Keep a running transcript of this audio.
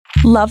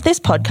Love this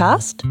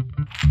podcast?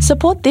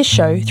 Support this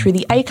show through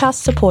the Acast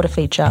supporter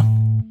feature.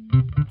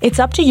 It's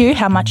up to you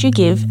how much you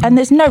give, and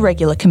there's no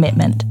regular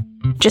commitment.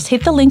 Just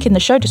hit the link in the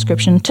show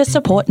description to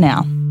support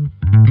now.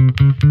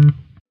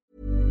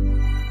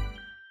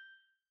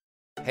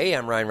 Hey,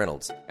 I'm Ryan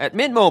Reynolds. At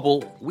Mint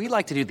Mobile, we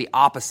like to do the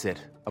opposite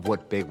of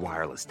what Big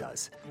Wireless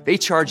does. They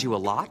charge you a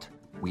lot,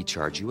 we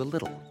charge you a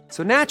little.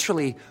 So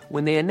naturally,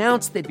 when they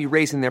announced they'd be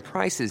raising their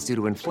prices due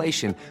to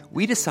inflation,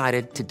 we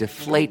decided to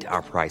deflate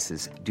our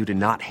prices due to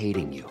not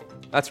hating you.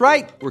 That's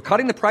right. We're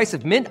cutting the price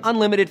of Mint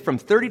Unlimited from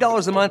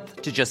 $30 a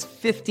month to just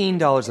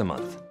 $15 a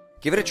month.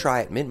 Give it a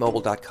try at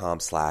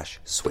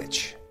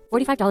mintmobile.com/switch.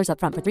 $45 up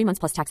front for 3 months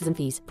plus taxes and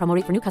fees. Promo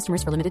rate for new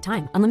customers for limited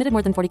time. Unlimited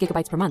more than 40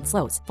 gigabytes per month.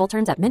 Slows full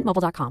terms at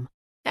mintmobile.com.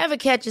 Ever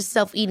catch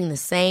yourself eating the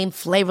same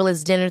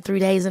flavorless dinner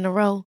 3 days in a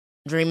row?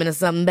 Dreaming of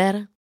something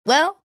better?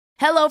 Well,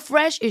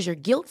 HelloFresh is your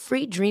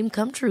guilt-free dream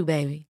come true,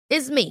 baby.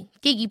 It's me,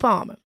 Keke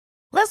Palmer.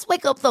 Let's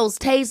wake up those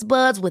taste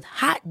buds with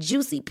hot,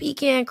 juicy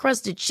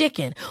pecan-crusted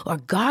chicken or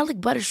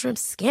garlic butter shrimp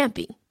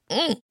scampi.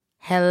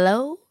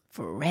 Hello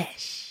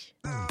Fresh.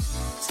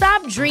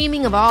 Stop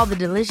dreaming of all the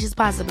delicious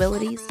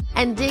possibilities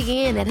and dig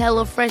in at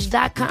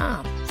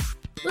HelloFresh.com.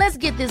 Let's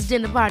get this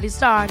dinner party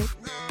started.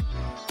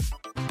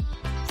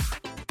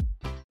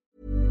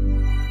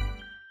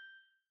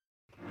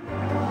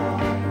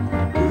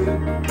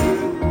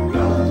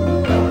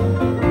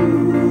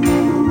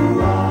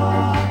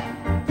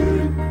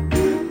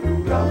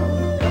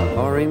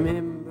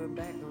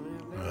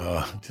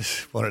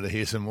 Just wanted to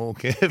hear some more,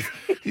 Kev.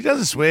 He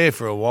doesn't swear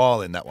for a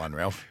while in that one,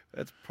 Ralph.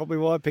 That's probably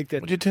why I picked it.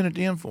 What'd you turn it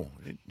down for?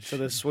 For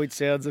the sweet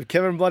sounds of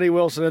Kevin Bloody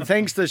Wilson. And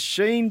thanks to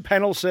Sheen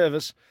Panel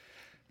Service.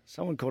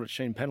 Someone called it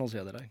Sheen Panels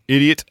the other day.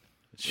 Idiot.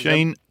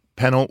 Sheen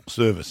Panel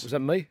Service. Was that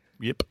me?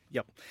 Yep.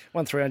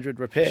 1300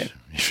 repair.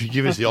 If you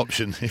give us the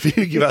option, if it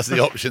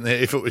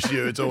was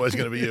you, it's always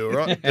going to be you, all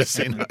right? Just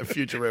so you know,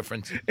 future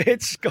reference.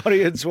 It's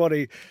Scotty and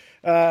Swatty.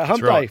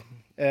 Hump right.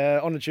 Day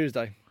on a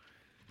Tuesday.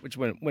 Which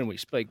when we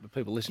speak, but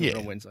people listen to it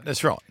on Wednesday.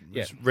 That's right.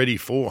 It's ready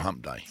for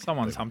Hump Day.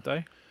 Someone's Hump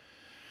Day.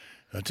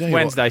 I'll tell you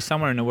Wednesday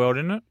somewhere in the world,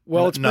 isn't it?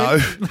 Well, it's no.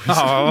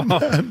 Oh. No,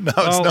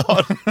 it's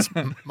not. It's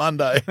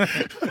Monday.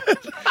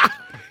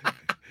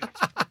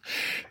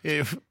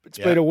 It's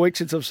been a week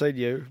since I've seen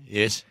you.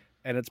 Yes.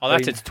 And it's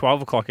It's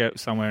 12 o'clock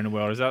out somewhere in the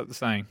world. Is that the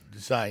saying?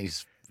 It's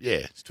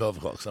 12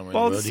 o'clock somewhere in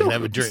the world. You can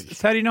have a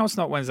drink. How do you know it's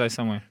not Wednesday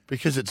somewhere?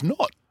 Because it's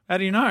not. How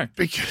do you know?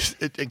 Because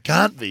it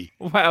can't be.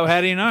 Well,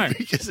 how do you know?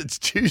 Because it's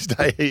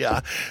Tuesday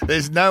here.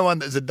 There's no one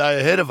that's a day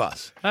ahead of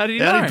us. How do you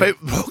know?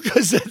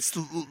 Because it's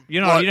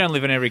You don't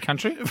live in every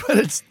country.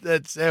 But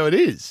that's how it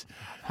is.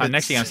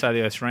 Next you're going to say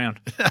the Earth's round.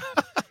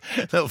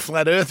 Little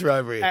flat earther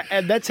over here.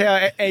 And that's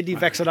how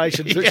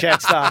anti-vaccination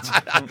chat starts.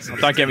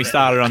 Don't get me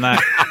started on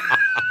that.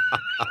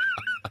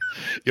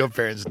 Your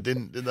parents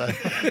didn't, did they?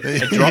 They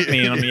dropped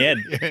me on the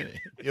head.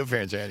 Your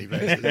parents are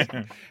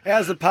anti-vaxxers.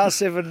 How's the past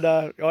 7?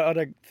 I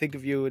don't think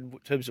of you in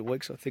terms of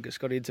weeks. I think of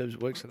Scotty in terms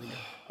of weeks.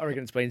 I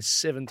reckon it's been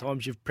 7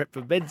 times you've prepped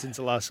for bed since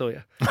I last saw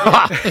you.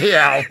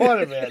 Yeah,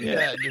 what about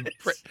that?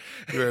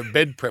 You're a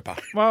bed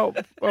prepper. Well,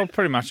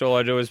 pretty much all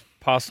I do is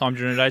pass time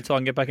during the day till I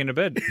can get back into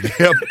bed.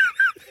 Yep.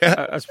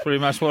 That's pretty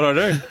much what I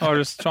do. I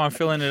just try and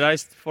fill in the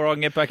days before I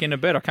can get back into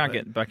bed. I can't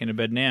get back into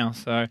bed now,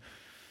 so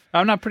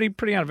I'm not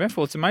pretty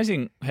uneventful. It's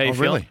amazing how you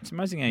feel. Really? It's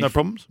amazing how No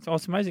problems?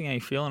 It's amazing how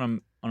you feel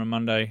on a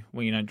Monday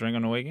when you don't drink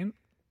on the weekend.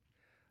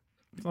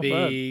 It's not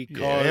bad.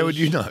 Yeah, how would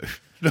you know?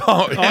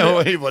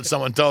 No, what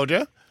someone told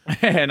you?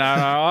 Yeah, no,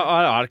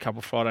 I had a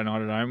couple Friday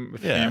night at home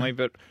with family,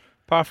 but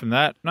apart from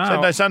that, no.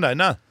 Saturday, Sunday,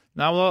 no.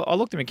 No, well, I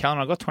looked at my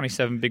calendar. I got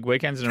 27 big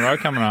weekends in a row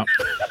coming up.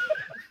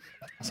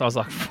 So I was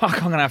like,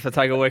 fuck, I'm going to have to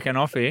take a weekend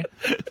off here.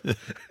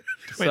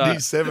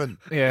 27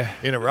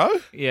 in a row?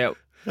 Yeah.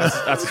 That's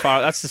as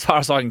far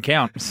as I can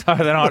count. So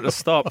then I had to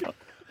stop. So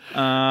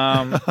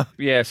I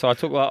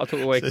took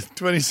a week. So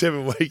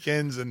 27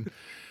 weekends and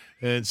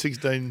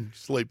 16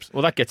 sleeps.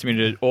 Well, that gets me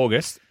to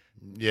August.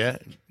 Yeah.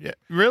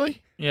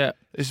 Really? Yeah.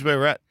 This is where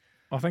we're at.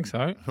 I think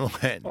so. Oh,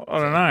 man. I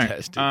don't know.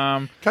 Fantastic.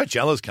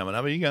 Coachella's coming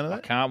up. Are you going to that?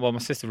 I can't. Well, my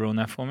sister ruined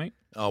that for me.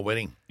 Oh,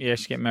 wedding. Yeah,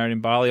 she get married in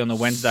Bali on the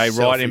Wednesday,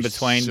 right in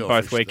between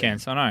both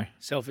weekends. I know.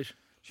 Selfish.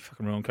 She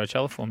fucking ruined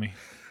Coachella for me.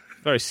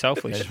 Very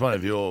selfish. It's one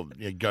of your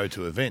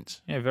go-to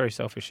events. Yeah, very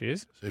selfish she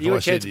is. So you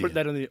were to put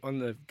that on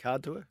the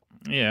card to her?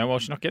 Yeah, well,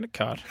 she's not getting a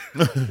card.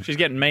 She's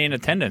getting me in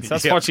attendance.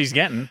 That's what she's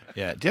getting.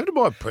 Yeah. Do you have to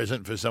buy a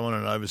present for someone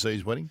at an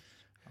overseas wedding?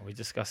 Oh, we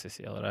discussed this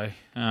the other day.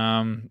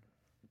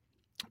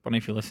 But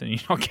if you're listening,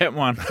 you're not getting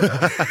one.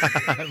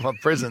 My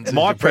presents.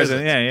 My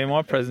present, yeah,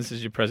 my presence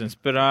is your presence.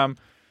 But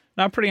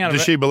no, pretty out of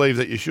Does she believe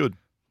that you should?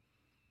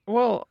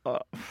 Well,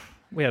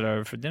 we had her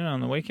over for dinner on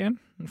the weekend,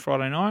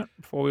 Friday night,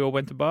 before we all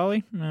went to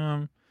Bali.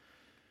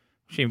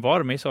 She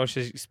invited me, so I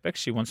expect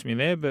she wants me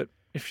there. But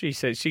if she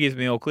says she gives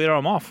me all clear,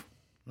 I'm off.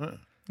 Oh.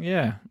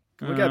 Yeah.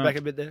 Can we go back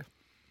a bit there?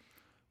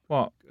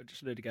 What? I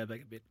just need to go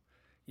back a bit.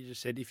 You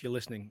just said if you're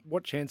listening.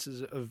 What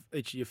chances of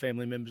each of your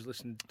family members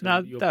listening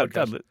to your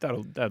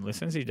podcast? Dad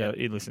listens. He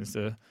listens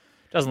to.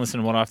 Doesn't listen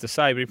to what I have to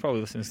say, but he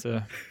probably listens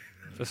to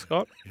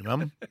Scott. Your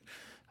mum? I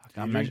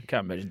Can't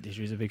imagine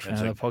Deirdre's a big fan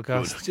of the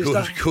podcast.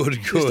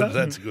 Good.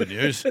 That's good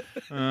news.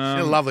 She's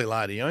a lovely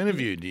lady. I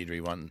interviewed Deirdre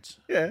once.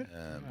 Yeah.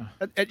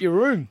 At your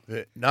room? No,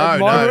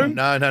 room?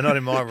 no, not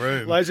in my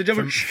room. Ladies and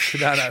gentlemen.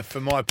 No, for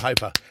my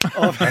paper.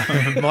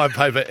 My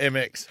paper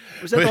MX.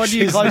 Was that the one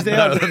you closed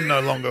down?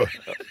 No longer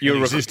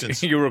in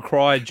existence. You're a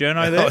required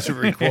journo there? I was a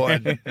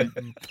required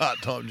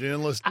part-time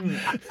journalist.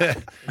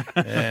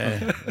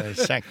 They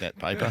sacked that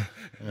paper.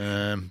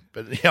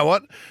 But you know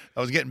what? I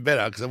was getting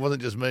better because it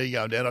wasn't just me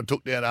going down. I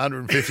took down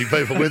 150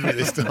 people with me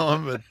this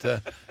time.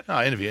 But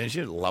I interviewed her.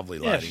 She's a lovely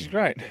lady. Yeah, she's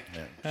great.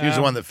 Yeah. She was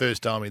the one that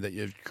first told me that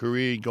your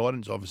career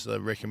guidance officer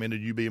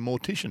recommended you be a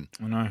mortician.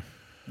 I know.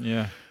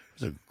 Yeah.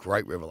 It was a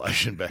great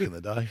revelation back in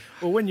the day.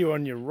 Well, when you were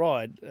on your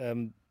ride,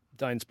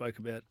 Dane spoke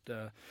about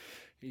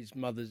his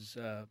mother's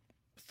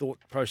thought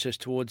process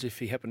towards if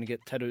he happened to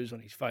get tattoos on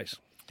his face.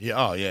 Yeah.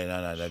 Oh, yeah.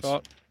 No. That's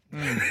Shot.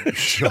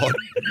 shot.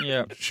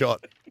 Yeah.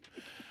 Shot.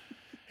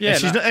 Yeah.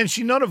 And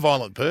she's not a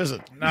violent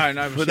person. No,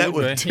 But that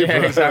would tip yeah, her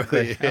over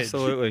exactly. the edge.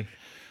 Absolutely.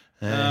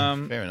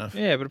 Fair enough.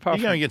 Yeah, but apart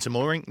You going to get some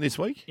more ink this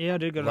week? Yeah, I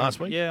did go last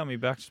week? Yeah, I'll be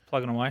back, just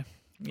plugging away.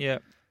 Yeah.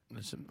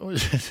 What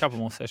is A it? couple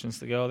more sessions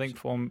to go, I think,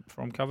 before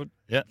I'm covered.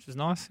 Yeah. Which is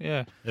nice,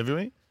 yeah. Every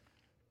week?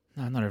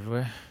 No, not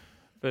everywhere,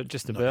 but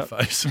just Not about. the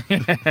face.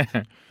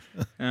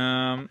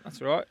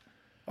 That's all right.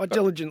 I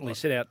diligently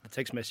set out the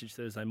text message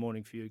Thursday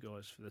morning for you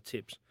guys for the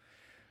tips.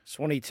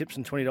 Swanee tips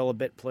and $20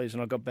 bet, please.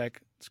 And I got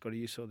back, Scotty,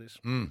 you saw this.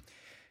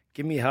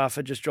 Give me half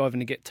for just driving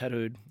to get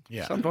tattooed.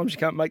 Yeah. Sometimes you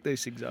can't make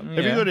these things up. Have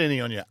you Yeah. got any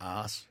on your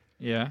ass?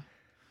 Yeah.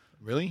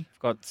 Really? I've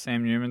got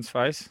Sam Newman's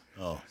face,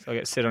 Oh. so I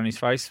get set on his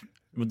face.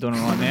 We're doing it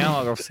right now,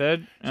 like I've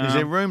said. So is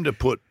there room to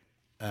put,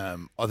 I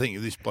think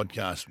if this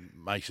podcast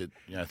makes it,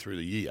 through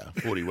the year,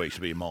 40 weeks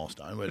will be a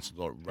milestone, where it's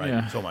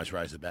almost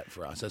raised the bat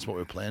for us. That's what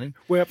we're planning.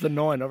 We're up to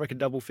 9. I reckon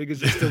double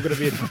figures is still going to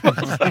be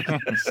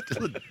a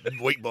Still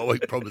a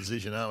week-by-week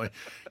proposition, aren't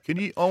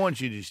we? I want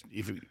you to just,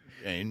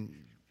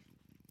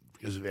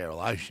 because of our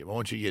relationship, I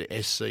want you to get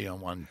an SC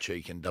on one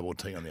cheek and double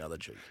T on the other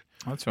cheek.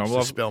 That's right. Just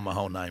Well, to spell my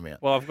whole name out.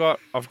 I've got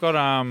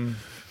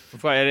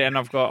Eddie, and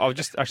I've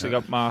just actually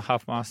got my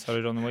half mast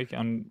tattooed on the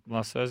weekend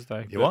last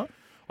Thursday. You what?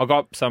 I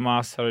got some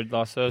mast tattooed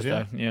last Thursday.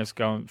 Yeah. Yeah, it's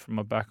going from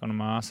my back onto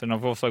my ass, and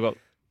I've also got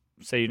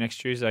See You Next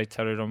Tuesday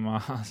tattooed on my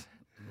ass.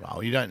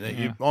 Well, you don't.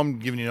 I'm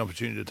giving you an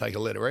opportunity to take a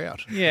letter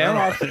out. Yeah,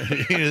 right.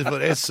 You just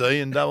put SC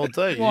and double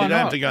T. You Why don't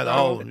have not? to go the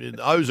whole. The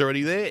O's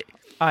already there.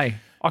 Hey,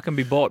 I can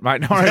be bought,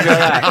 mate. Don't worry about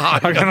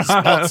that. I can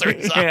sponsor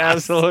his Yeah, ass.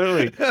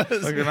 absolutely. I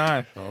can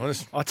know.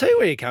 I'll tell you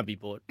where you can't be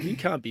bought. You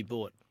can't be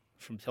bought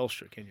from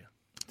Telstra, can you?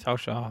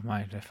 Telstra, oh,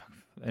 mate,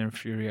 they're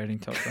infuriating,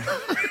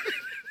 Telstra.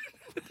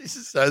 This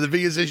is so the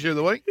biggest issue of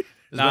the week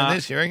has been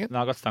this. You reckon?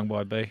 No, I got stung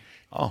by a bee.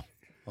 Oh,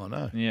 I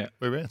know. Yeah,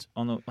 Whereabouts?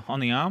 on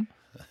the arm.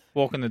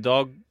 Walking the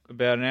dog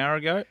about an hour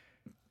ago.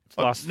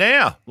 It's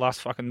Now.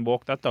 last fucking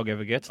walk that dog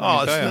ever gets. let Oh,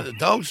 me it's tell not you. the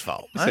dog's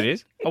fault. Yes, mate. it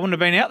is. I wouldn't have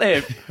been out there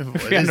if Well, it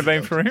it hadn't is have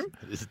been the for him. dog's-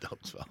 It is the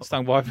dog's fault.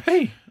 Stung by a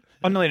bee.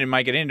 I nearly didn't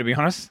make it in, to be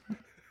honest.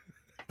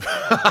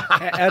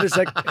 How does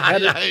that? How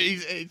Yeah,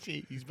 does,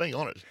 he's being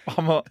honest.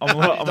 I'm He's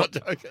not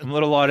joking. a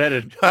little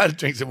lightheaded. I had to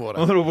drink some water.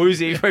 I'm a little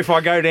woozy. If I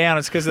go down,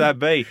 it's because of that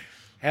bee.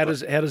 how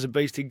does a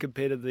bee sting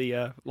compare to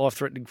the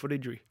life-threatening foot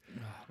injury?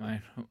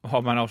 Man.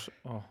 Oh, man, I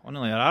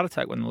nearly had a heart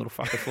attack when the little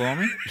fucker flew on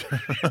me.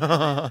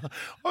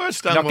 I was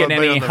stung Not by getting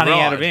a bee any on the honey out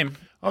ride. of him.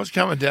 I was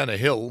coming down a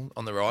hill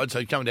on the ride,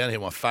 so coming down here,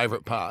 my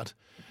favourite part,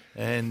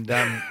 and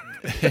and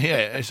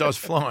so I was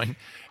flying,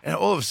 and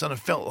all of a sudden I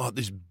felt like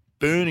this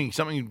burning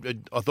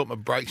something. I thought my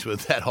brakes were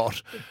that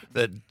hot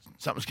that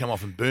something's come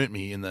off and burnt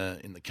me in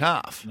the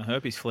calf. The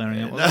herpes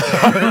flaring out. wasn't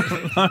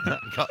it?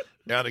 Got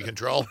out of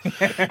control,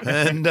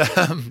 and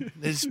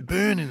there's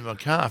burn in my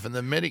calf, and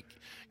the medic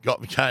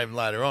came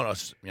later on.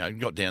 I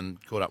got down,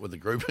 caught up with the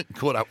group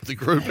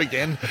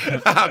again.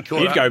 You'd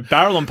go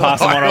barreling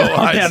past them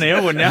on down the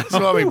hill, wouldn't you? That's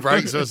why my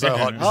brakes were so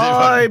hot.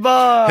 Bye,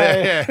 bye.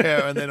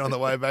 Yeah, and then on the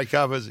way back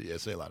up, see you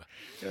later.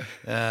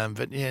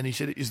 But yeah, and he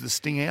said, "Is the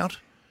sting out?"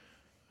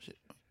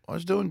 I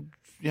was doing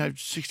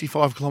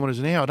 65 kilometres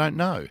an hour. I don't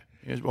know.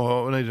 He goes,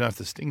 well, I need to know if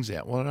the sting's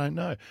out. Well, I don't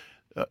know.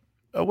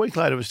 A week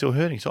later, it was still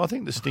hurting. So I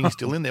think the sting's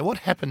still in there. What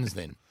happens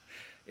then?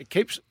 It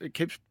keeps.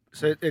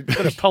 So it's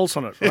got a pulse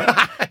on it,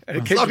 right? And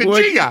It's like a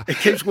jigger. It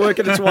keeps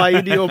working its way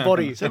into your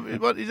body. So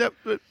what is that?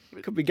 It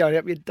could be going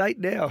up your date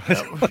now.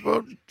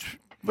 Well,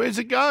 where's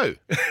it go?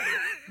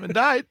 My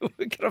date?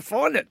 We're gonna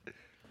find it.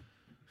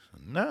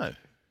 No.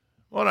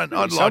 I'd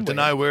like to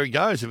know where it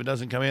goes if it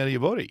doesn't come out of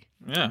your body.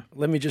 Yeah.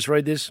 Let me just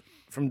read this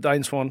from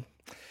Dane Swan.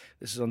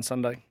 This is on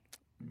Sunday.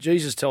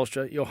 Jesus,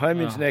 Telstra, your home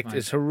internet mate.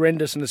 is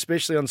horrendous, and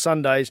especially on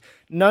Sundays.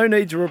 No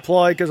need to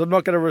reply because I'm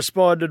not going to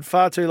respond and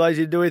far too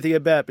lazy to do anything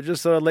about it, but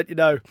just thought I'd let you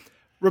know.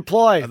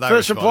 Reply. And they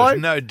First responded.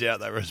 reply. No doubt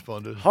they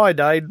responded. Hi,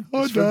 Dane.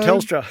 It's from Dane.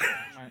 Telstra.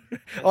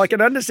 I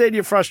can understand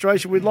your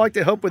frustration. We'd like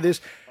to help with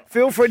this.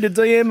 Feel free to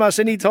DM us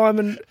anytime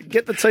and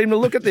get the team to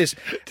look at this.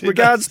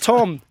 Regards,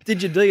 Tom.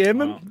 Did you DM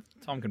him?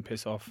 Tom can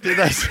piss off. Did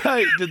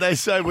they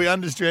say we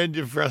understand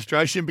your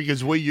frustration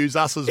because we use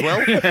us as well?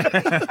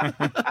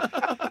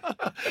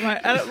 Mate,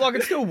 and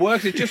it still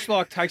works. It just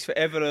takes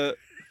forever to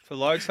to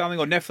load something,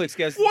 or Netflix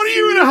goes, What are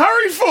you in a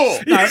hurry for?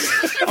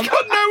 You've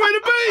got nowhere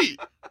to be.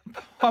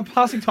 I'm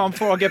passing time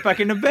before I get back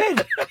into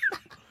bed.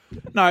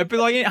 No, but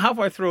like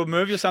halfway through a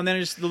movie or something,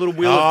 then just the little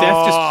wheel of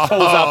death just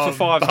pulls up for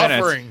 5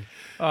 minutes. Buffering.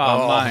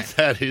 Oh, mate.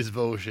 That is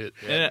bullshit.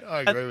 Yeah, Yeah.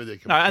 I agree with you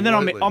completely. No, and then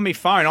on my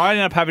phone, I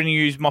ended up having to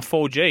use my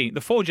 4G. The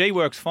 4G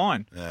works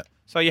fine. Yeah.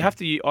 So you have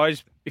to.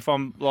 If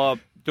I'm like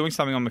doing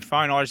something on my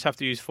phone, I just have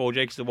to use 4G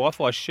because the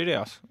Wi-Fi is shit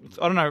house.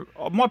 I don't know.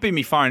 It might be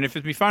my phone. If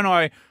it's my phone,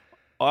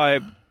 I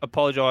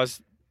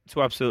apologise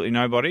to absolutely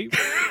nobody,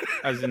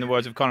 as in the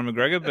words of Conor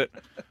McGregor. But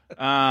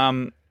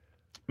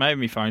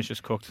maybe my phone's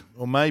just cooked.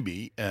 Or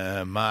maybe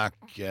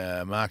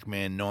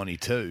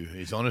Markman92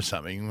 is onto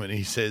something when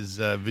he says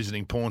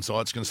visiting porn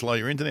sites can slow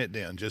your internet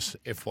down. Just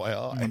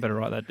FYI. I better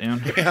write that down.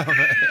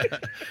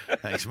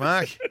 Thanks,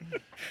 Mark.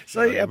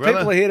 See, our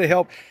people are here to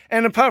help.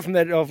 And apart from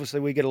that, obviously,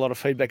 we get a lot of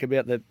feedback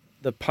about the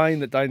pain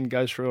that Dayton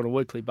goes through on a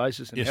weekly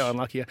basis and Yes. how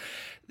unlucky you are.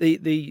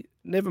 The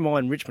never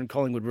mind Richmond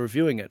Collingwood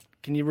reviewing it.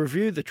 Can you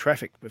review the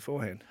traffic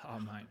beforehand? Oh,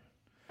 mate.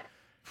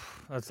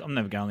 I'm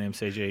never going to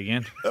the MCG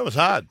again. That was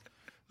hard.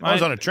 I was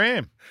Mate. on a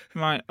tram.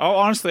 Mate,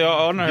 honestly, I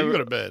don't know. You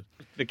got it bad.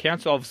 The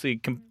council obviously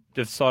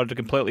decided to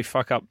completely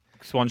fuck up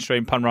Swan Street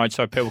and Pun Road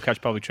so people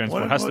catch public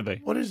transport. It has to be.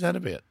 What is that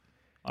about?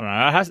 I don't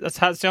know.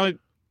 That's the only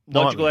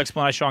logical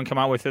explanation I can come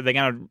up with. That they're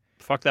going to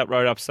fuck that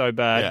road up so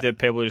bad that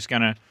people are just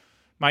going to...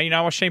 Mate, you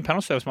know what? Sheen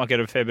Panel Service might get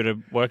a fair bit of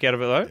work out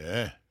of it, though.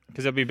 Yeah.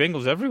 Because there'll be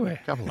Bengals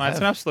everywhere. Couple Mate, it's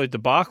an have. absolute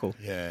debacle.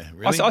 Yeah,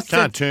 really? I Can't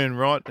said- turn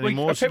right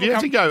anymore. So people you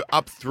have to come- go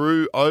up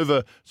through,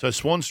 over, so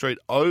Swan Street,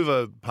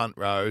 over Punt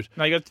Road,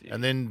 No, you got...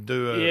 and then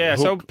do a Yeah,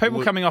 so hook people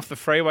loop. coming off the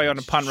freeway on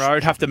the Punt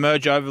Road have to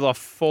merge over like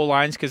 4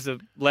 lanes because the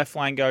left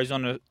lane goes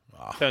on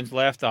turns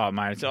left. Oh,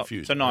 mate, it's a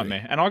Confused,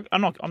 nightmare. And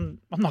I'm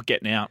not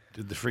getting out.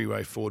 Did the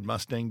freeway Ford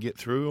Mustang get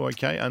through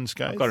okay,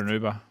 unscathed? I've got an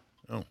Uber.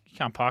 Oh. You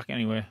can't park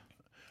anywhere.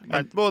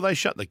 Well, they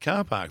shut the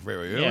car park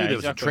very early. Yeah, There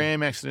was exactly. a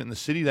tram accident in the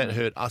city that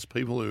hurt us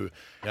people who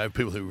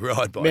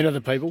ride by. Men are the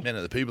people. Men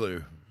are the people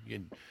who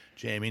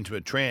jam into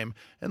a tram.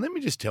 And let me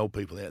just tell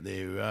people out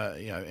there,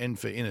 and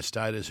for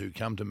interstaters who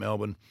come to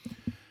Melbourne,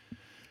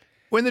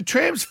 when the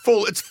tram's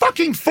full, it's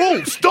fucking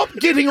full. Stop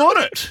getting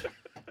on it.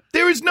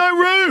 There is no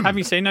room. Have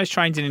you seen those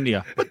trains in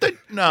India? But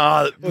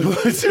no,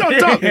 sit on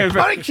top. Yeah,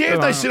 I don't care if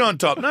they sit on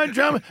top. No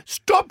drama.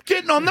 Stop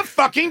getting on the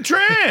fucking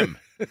tram.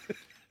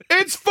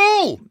 It's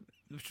full.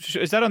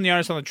 Is that on the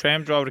onus on the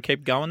tram driver to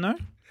keep going though?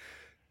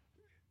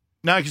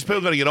 No, because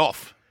people got to get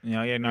off.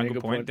 Yeah,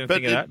 good point. Didn't But,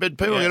 think of that. but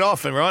people Yeah. get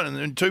off, and right, and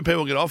then 2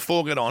 people get off,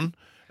 4 get on,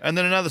 and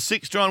then another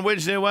 6 try and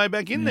wedge their way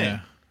back in Yeah.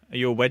 there. Are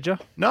you a wedger?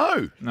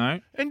 No.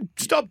 No. And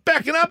stop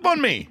backing up on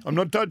me. I'm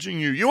not touching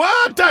you. You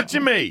are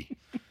touching me.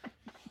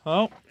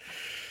 Oh.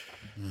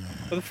 Well,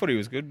 the footy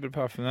was good, but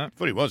apart from that,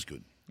 Footy was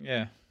good.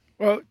 yeah.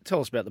 Well,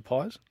 tell us about the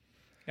Pies.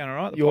 Going all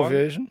right. the Your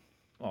Pirates? version.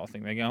 Well, I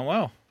think they're going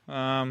well.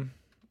 Yeah,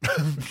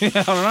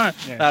 I don't know.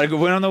 They had a good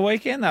win on the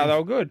weekend. They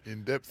were good.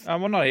 In depth.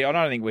 We're not here. I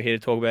don't think we're here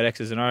to talk about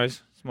X's and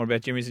O's. It's more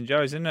about Jimmy's and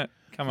Joe's, isn't it?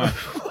 Come on.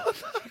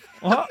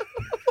 What?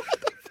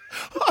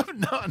 I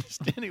have no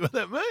understanding what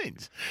that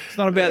means. It's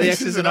not about the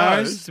X's X's and and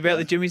O's. O's. It's about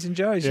the Jimmy's and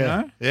Joe's, you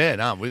know? Yeah,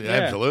 no, Yeah.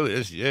 absolutely.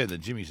 The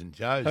Jimmys and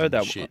Joes. I heard and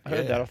that. shit. I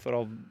heard yeah. that. I thought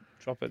I'll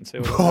drop it and see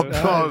what it is.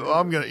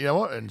 I'm going to, you know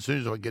what? And as soon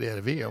as I get out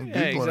of here, I'm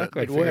Yeah, Googling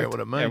exactly. it to figure out what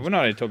it means. Yeah, we're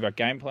not here to talk about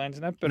game plans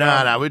and that, but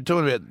No, we're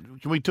talking about.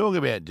 Can we talk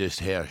about just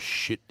how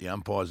shit the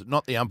umpires?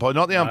 Not the umpires.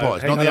 Not the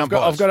umpires. Hang Not on, the I've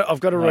got, umpires. I've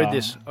got to read Oh,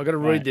 this. I've got to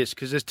right. read this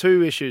because there's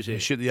 2 issues here. The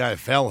shit the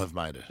AFL have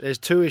made it. There's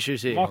 2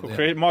 issues here.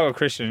 Michael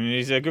Christian,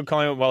 he's a good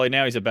Collingwood. Well,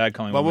 now he's a bad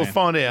Collingwood. But we'll man.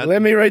 find out.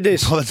 Let me read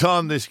this. By the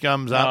time this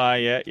comes up,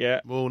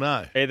 Yeah. we'll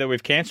know. Either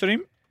we've cancelled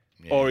him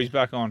or he's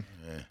back on.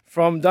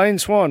 From Dane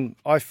Swan,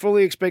 I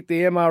fully expect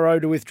the MRO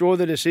to withdraw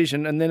the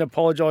decision and then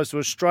apologise to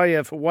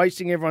Australia for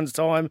wasting everyone's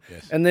time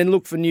and then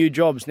look for new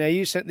jobs. Now,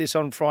 you sent this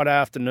on Friday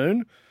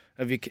afternoon.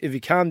 Have you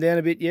calmed down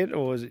a bit yet,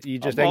 or is it you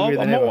just angrier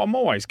than ever? I'm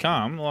always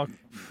calm. Like,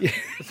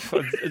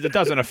 it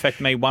doesn't affect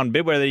me one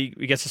bit whether he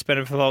gets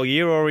suspended for the whole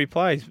year or he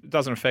plays. It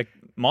doesn't affect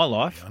my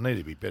life. I need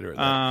to be better at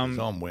that because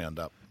I'm wound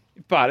up.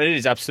 But it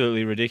is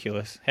absolutely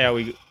ridiculous how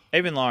we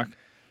even like.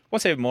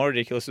 What's even more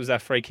ridiculous was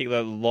that free kick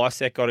that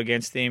Lysette got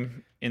against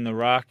him in the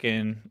ruck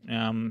and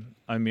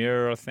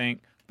O'Meara, I think.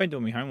 I've been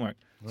doing my homework.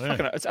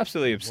 It's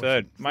absolutely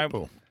absurd. Mate,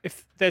 football.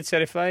 if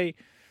they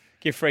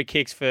give free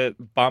kicks for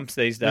bumps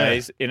these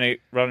days running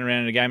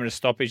around in a game at a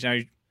stoppage,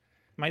 mate,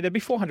 there'd be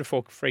 400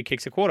 free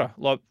kicks a quarter.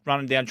 Like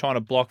running down trying to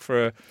block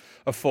for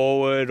a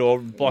forward or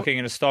blocking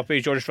in a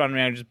stoppage or just running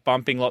around just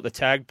bumping like the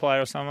tag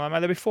player or something. Mate,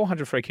 there'd be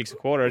 400 free kicks a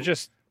quarter. What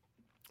it's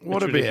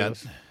about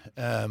ridiculous.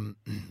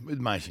 with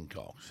Mason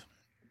Cox?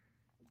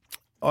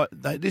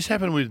 This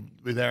happened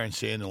with Aaron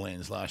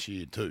Sandilands last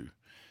year too.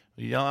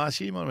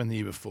 Last year might have been the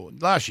year before.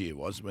 Last year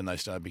was when they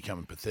started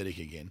becoming pathetic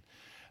again.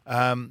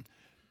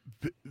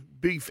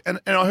 Big and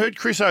I heard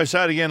Chris O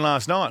say it again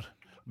last night.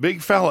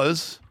 Big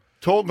fellas,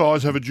 tall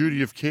guys have a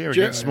duty of care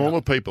against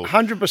smaller people.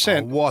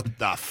 100%. Oh, what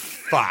the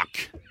fuck?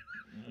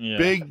 Yeah.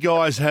 Big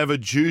guys have a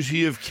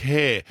duty of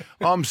care.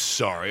 I'm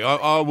sorry.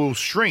 I will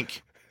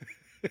shrink.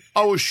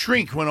 I will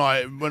shrink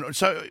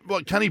so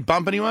what, can he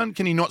bump anyone?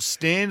 Can he not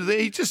stand there?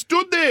 He just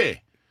stood there.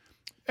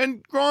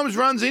 And Grimes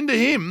runs into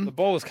him. The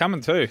ball was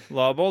coming too. The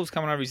ball was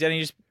coming over his head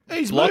and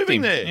He's blocked moving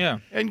him. there. Yeah.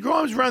 And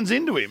Grimes runs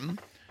into him.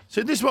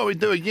 So this is what we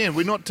do again.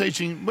 We're not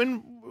teaching.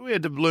 When we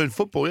had to learn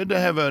football, you had to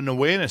have an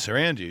awareness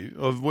around you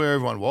of where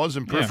everyone was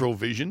and peripheral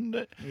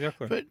vision.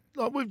 Exactly.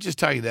 But we've just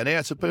taken that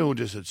out. So people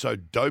just are so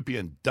dopey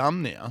and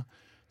dumb now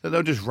that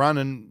they'll just run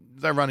and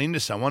they run into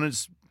someone.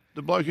 It's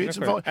the bloke who hits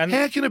them. And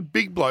how can a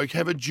big bloke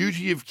have a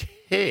duty of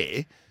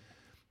care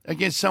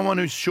against someone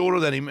who's shorter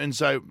than him and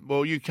say,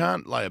 well, you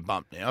can't lay a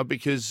bump now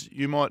because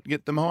you might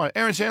get them high?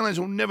 Aaron Sandlands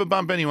will never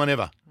bump anyone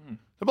ever.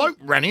 The bloke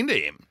ran into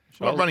him. It's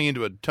not running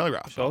into a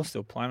telegraph. So I was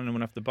still playing and I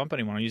wouldn't have to bump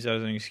anyone. I use that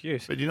as an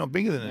excuse. But you're not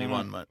bigger than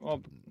anyone, mate.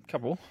 Well, a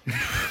couple.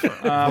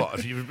 What,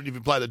 if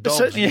you play the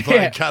Dogs, you're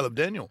playing Caleb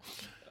Daniel.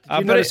 Did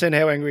you notice then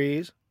how angry he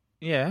is?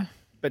 Yeah.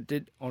 But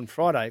on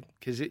Friday,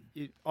 because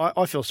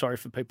I feel sorry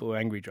for people who are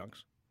angry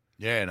drunks.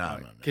 Yeah, no.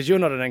 Because you're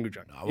not an angry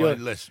drunk. No, well,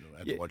 less I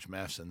had to watch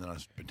maths and then I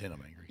pretend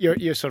I'm angry.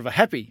 You're sort of a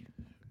happy.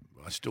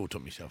 I still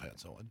took myself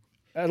outside.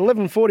 At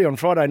 11:40 on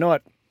Friday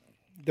night,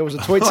 there was a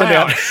tweet sent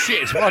out.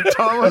 Shit, what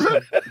time was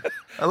it?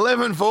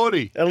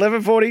 11:40.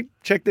 11:40.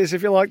 Check this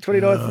if you like.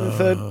 29th of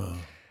the 3rd.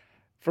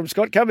 From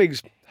Scott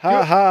Cummings.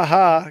 Ha, ha,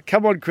 ha.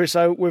 Come on,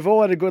 Chriso. We've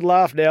all had a good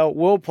laugh now.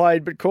 Well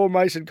played, but call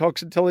Mason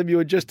Cox and tell him you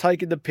were just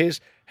taking the piss.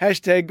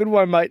 Hashtag good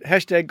one, mate.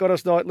 Hashtag got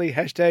us nightly.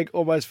 Hashtag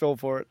almost fell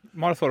for it.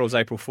 Might have thought it was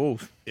April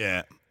Fool's.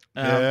 Yeah.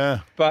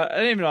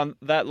 But even on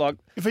that, like...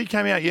 If he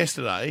came out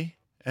yesterday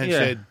and Yeah.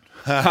 said,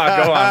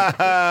 go on.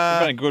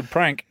 It's been a good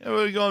prank.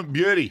 we're going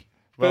beauty.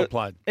 Well But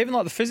played. Even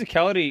like the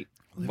physicality,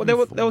 well,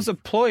 there was a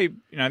ploy,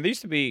 there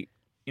used to be,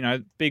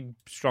 big,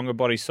 stronger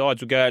body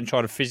sides would go out and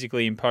try to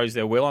physically impose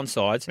their will on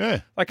sides.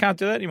 Yeah. They can't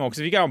do that anymore because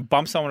if you go and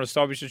bump someone to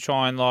stop, you should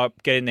try and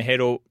get in the head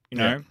or,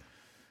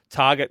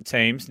 target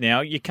teams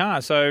now. You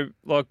can't. So,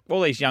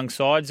 all these young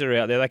sides that are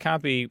out there, they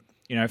can't be,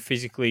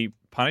 physically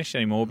punished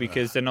anymore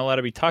because they're not allowed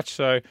to be touched.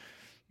 So,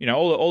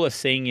 all the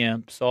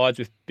senior sides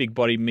with big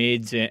body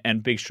mids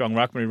and big, strong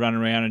ruckmen who run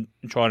around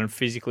and try to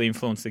physically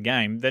influence the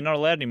game, they're not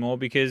allowed anymore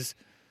because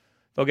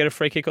they'll get a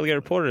free kick or they'll get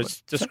reported.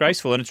 It's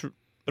disgraceful and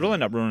it'll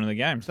end up ruining the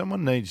game.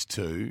 Someone needs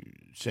to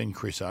send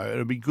Chris O.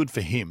 It'll be good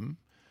for him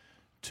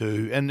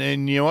to, and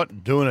you know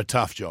what, doing a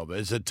tough job.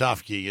 It's a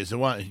tough gig. It's the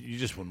one you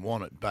just wouldn't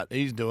want it, but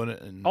he's doing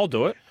it. And I'll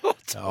do it.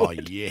 oh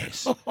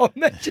yes. Oh,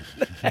 imagine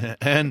that.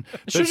 And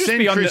It should just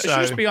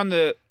be on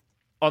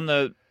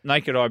the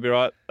naked eye. Be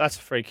right. That's a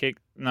free kick.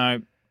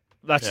 No,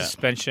 that's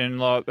suspension.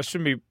 It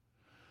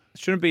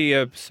shouldn't be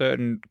a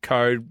certain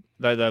code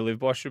that they live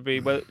by. Should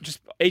be just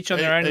each on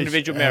their own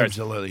individual merits.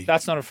 Absolutely.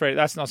 That's not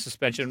that's not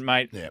suspension,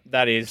 mate. Yeah.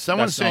 That is.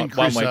 Someone that's send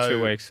not Chris 1 week,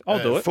 2 weeks.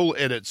 I'll do it. Full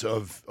edits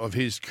of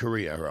his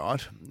career,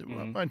 right? It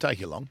won't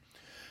take you long.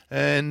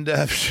 And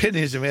send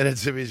him some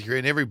edits of his career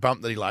and every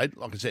bump that he laid,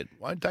 like I said,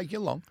 won't take you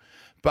long.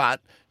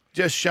 But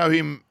just show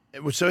him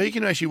so he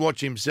can actually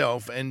watch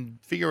himself and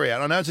figure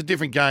out. I know it's a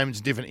different game, it's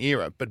a different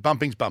era, but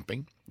bumping's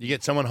bumping. You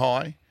get someone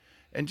high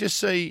and just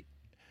see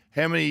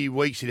how many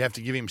weeks he'd have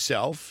to give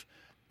himself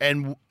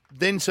and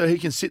then so he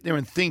can sit there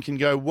and think and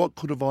go, what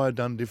could have I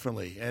done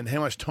differently? And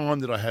how much time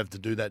did I have to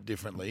do that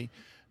differently?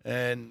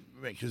 And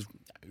because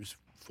it was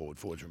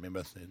forwards,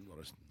 remember?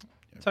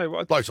 Tell you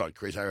what, Blokes like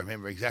Chris, I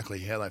remember exactly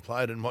how they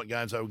played and what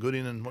games they were good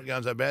in and what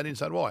games they were bad in,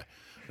 so do I.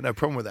 No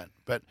problem with that.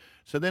 But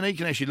so then he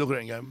can actually look at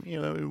it and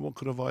go, what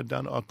could have I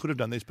done? I could have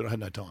done this, but I had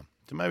no time.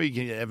 So maybe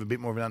he can have a bit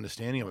more of an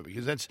understanding of it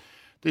because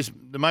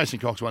the Mason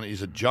Cox one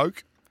is a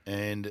joke.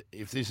 And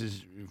if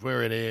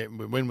we're at air,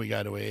 when we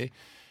go to air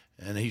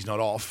and he's not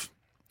off,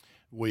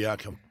 we're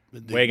going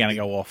to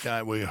go off.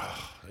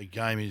 The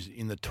game is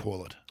in the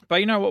toilet. But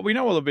you know what? We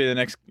know what will be the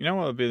next. You know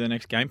what will be the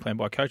next game plan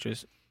by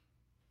coaches.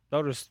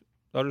 They'll just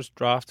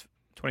draft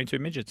 22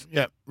 midgets.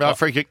 Yeah,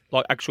 free kick,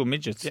 like actual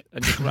midgets,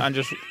 and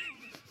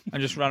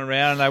just run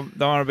around, and they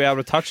don't want to be able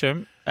to touch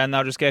them, and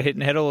they'll just get hit in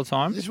the head all the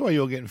time. Is this why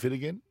you're getting fit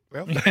again,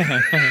 Ralph?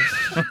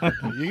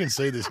 You can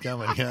see this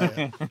coming,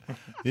 can't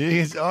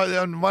you?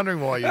 I'm wondering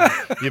why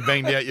you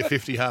banged out your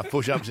 50 half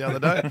push-ups the other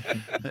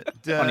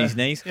day. On his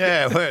knees.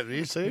 Yeah, well,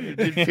 you see, you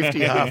did 50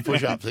 half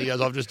push-ups. He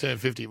goes, I've just turned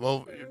 50.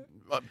 Well,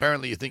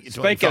 apparently you think you're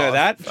 25. Speaking of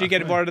that, did you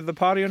get invited to the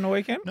party on the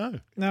weekend? No.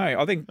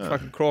 I think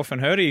fucking Crawford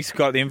Hurdy's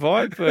got the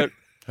invite, but...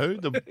 Who?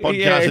 The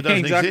podcaster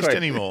doesn't exist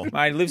anymore.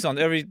 Mate, he lives on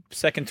every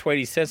second tweet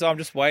he says, I'm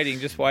just waiting.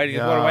 Yeah,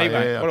 what are we,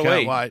 mate? Yeah, what are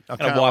we? Wait.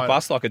 Going to wipe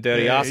us like a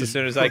dirty ass as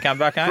soon as they come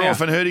back, aren't you?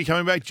 Crawford Hurdy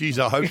coming back? Jeez,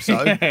 I hope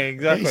so. Yeah,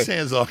 exactly. He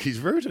sounds like he's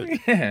rooted.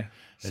 Yeah.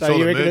 It's all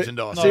the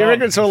merchandise. So you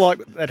reckon it's all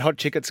like that hot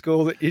chick at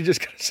school that you're just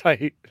going to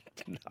say,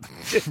 no,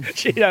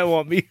 she don't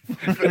want me.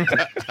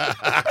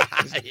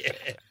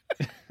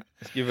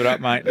 Just give it up,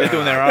 mate. They're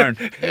doing their own.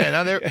 Yeah,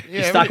 no, they're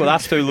You're stuck with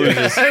us two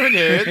losers.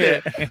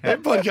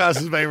 That podcast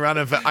has been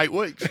running for 8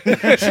 weeks.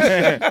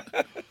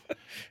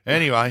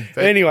 Anyway.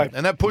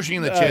 And that pushing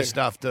in the chest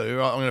stuff too,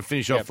 right? I'm going to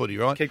finish off footy,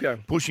 right? Keep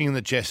going. Pushing in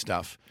the chest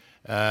stuff.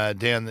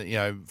 down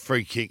the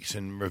free kicks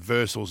and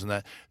reversals and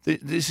that.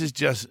 This is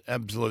just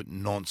absolute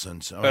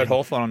nonsense. Bert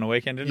Hawthorn on the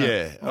weekend, didn't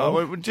it?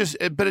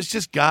 Yeah, but it's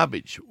just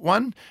garbage.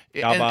 And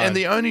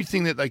the only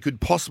thing that they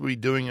could possibly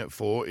be doing it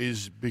for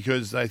is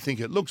because they think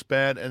it looks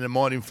bad and it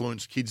might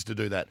influence kids to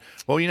do that.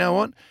 Well, you know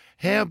what?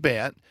 How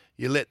about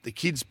you let the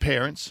kids'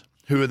 parents,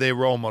 who are their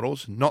role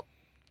models, not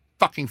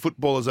fucking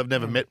footballers I've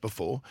never met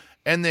before,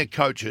 and their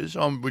coaches,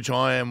 which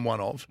I am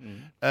one of,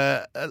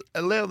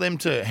 allow them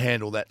to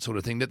handle that sort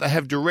of thing, that they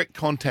have direct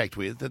contact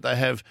with, that they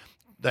have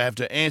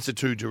to answer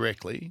to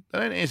directly. They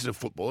don't answer to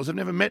footballers. I've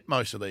never met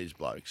most of these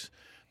blokes.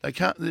 They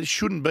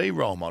shouldn't be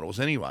role models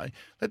anyway.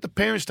 Let the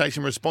parents take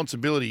some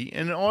responsibility,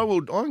 and I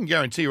can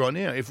guarantee you right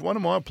now, if one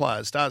of my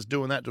players starts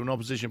doing that to an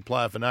opposition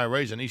player for no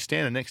reason, he's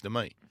standing next to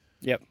me.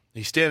 Yep.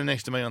 He's standing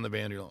next to me on the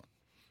boundary line.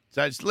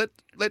 So it's let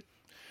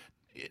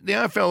the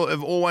AFL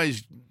have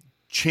always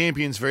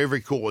champions for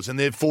every cause, and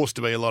they're forced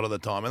to be a lot of the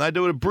time, and they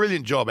do a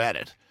brilliant job at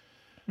it.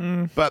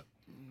 But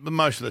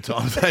most of the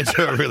time, they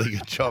do a really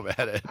good job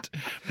at it.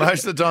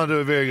 Most of the time, do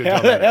a very good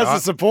job at it.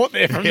 How's the support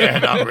there from Yeah,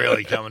 not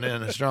really coming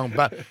in as strong.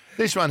 But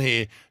this one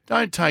here,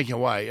 don't take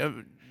away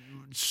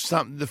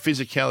the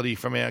physicality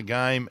from our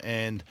game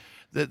and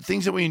the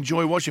things that we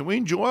enjoy watching. I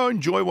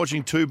enjoy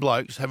watching two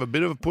blokes have a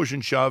bit of a push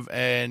and shove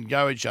and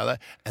go at each other,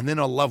 and then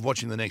I love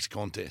watching the next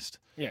contest.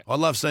 Yeah. I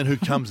love seeing who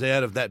comes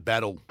out of that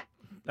battle.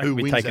 That who can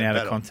be wins taken that out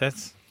battle. of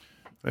context.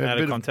 A Out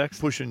bit of context.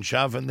 push and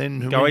shove, and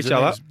then who Go wins each the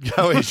other. next-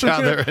 Go each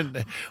other, and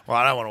well,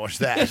 I don't want to watch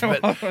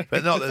that,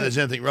 but not that there's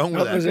anything wrong with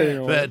Not there's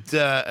anything that.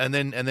 wrong.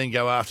 But and then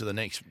go after the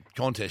next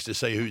contest to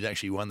see who's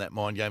actually won that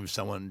mind game. If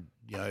someone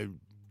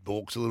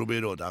balks a little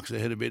bit or ducks their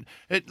head a bit,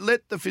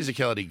 let the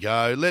physicality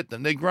go. Let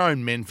them. They're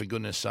grown men, for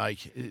goodness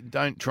sake.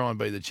 Don't try and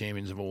be the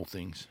champions of all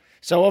things.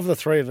 So of the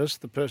three of us,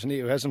 the person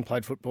here who hasn't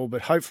played football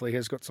but hopefully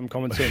has got some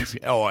common sense.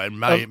 Oh, and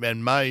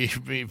may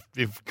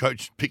if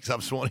Coach picks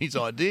up Swanee's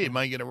idea,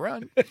 may get a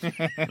run.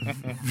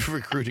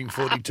 Recruiting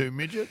 42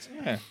 midgets.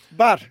 Yeah.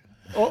 But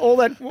all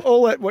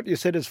that what you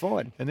said is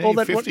fine. And all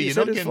then that you're what 50, you you're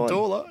said not is getting fine.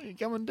 taller. You're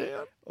coming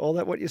down. All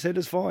that what you said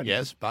is fine.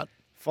 Yes, but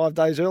 5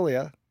 days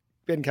earlier,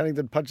 Ben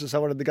Cunnington punches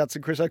someone in the guts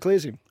and Chris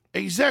clears him.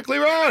 exactly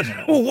right.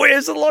 Well,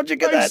 where's the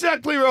logic of that?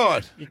 Exactly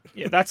right.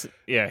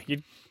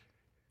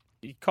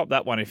 You cop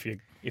that one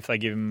if they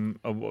give him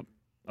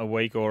a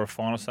week or a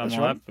fine or something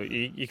That's like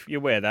that. But you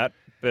wear that.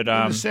 But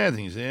Well, the sad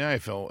thing is the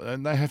AFL,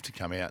 and they have to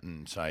come out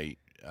and say,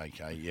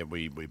 okay, yeah,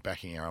 we're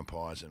backing our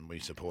umpires and we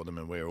support them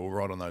and we're all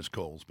right on those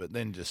calls. But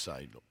then just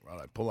say, look,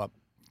 right, pull up,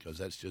 because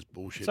that's just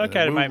bullshit. it's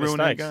okay to We'll make ruin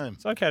our mistakes. game.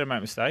 It's okay to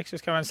make mistakes.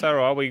 Just come and say, all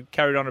right, we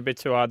carried on a bit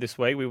too hard this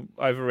week. We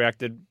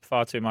overreacted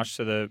far too much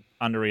to the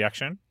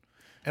underreaction.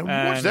 And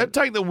watch that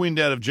take the wind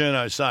out of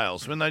journo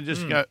sales when they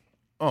just go,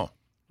 oh.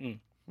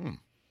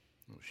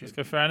 Just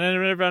go for and then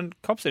everyone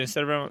cops it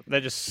instead of everyone,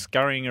 they're just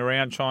scurrying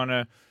around trying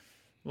to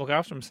look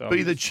after themselves.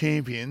 Be the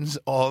champions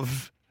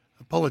of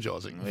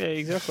apologising. Yeah,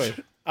 exactly.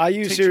 Are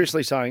you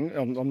seriously saying,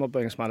 I'm not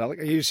being a smart aleck,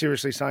 are you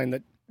seriously saying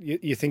that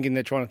you're thinking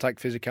they're trying to take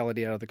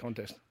physicality out of the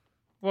contest?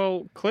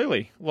 Well,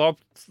 clearly. Like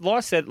I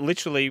said,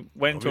 literally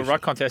went into a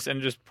ruck contest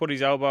and just put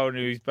his elbow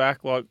into his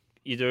back like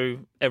you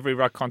do every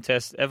ruck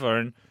contest ever.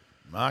 And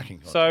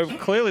Marking. so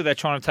clearly they're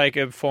trying to take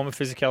a form of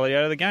physicality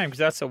out of the game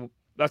because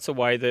that's a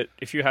way that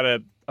if you had a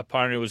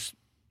opponent who was,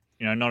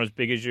 not as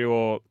big as you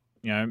or,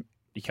 you're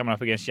coming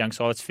up against a young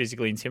side that's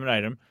physically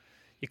intimidate them,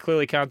 you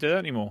clearly can't do that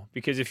anymore.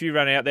 Because if you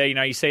run out there,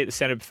 you see at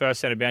the first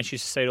centre bounce, you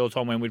used to see it all the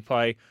time when we'd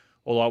play,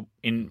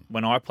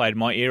 when I played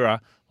my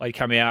era, like you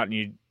come out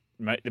and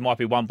there might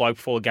be one bloke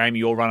before the game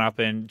you all run up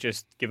and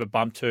just give a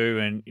bump to,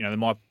 and there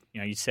might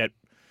you set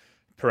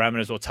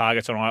parameters or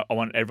targets on. I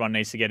want everyone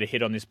needs to get a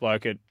hit on this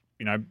bloke at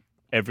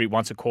every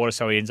once a quarter,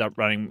 so he ends up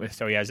running,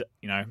 so he has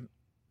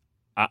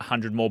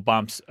 100 more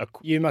bumps.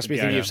 You must be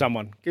thinking of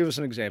someone. Give us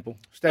an example.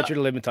 Statute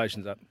of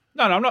limitations up.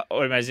 No, I'm not.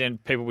 As in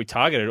people we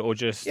targeted or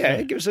just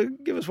Yeah, give us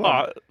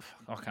one.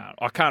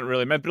 I can't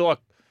really remember. But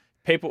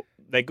people,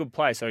 they're good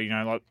players. So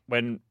like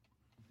when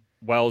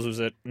Wells was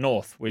at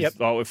North,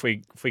 if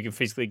we can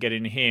physically get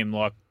into him,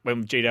 like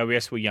when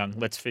GWS were young,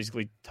 let's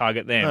physically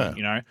target them.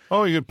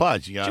 Oh, you're good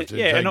players. You go after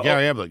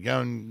Gary Ablett. Go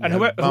and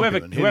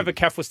whoever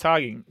CAF was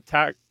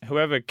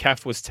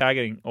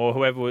targeting, or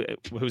whoever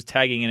was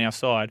tagging in our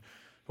side,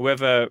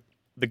 whoever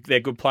their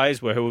good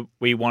players were, who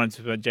we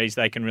wanted to, geez,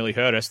 they can really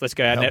hurt us. Let's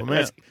go out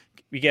and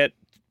we get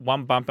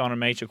one bump on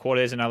them each a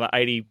quarter. There's another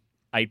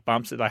 88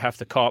 bumps that they have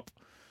to cop,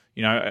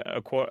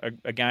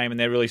 a game, and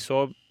they're really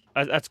sore.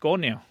 That's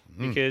gone now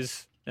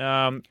because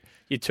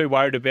you're too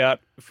worried about,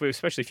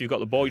 especially if you've got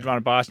the ball, you'd run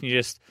a pass and you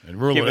just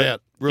rule it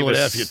out. Rule it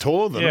out if you're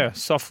taller than them. Yeah,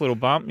 soft little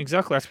bump.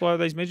 Exactly. That's why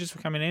these midgets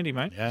will come in handy,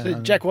 mate. Yeah. So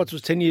Jack Watts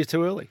was 10 years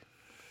too early.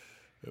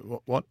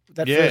 What?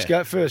 That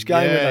first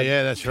game when they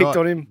that's picked right.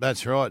 on him.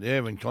 That's right.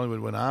 Yeah, when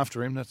Collingwood went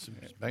after him, that's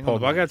bang Paul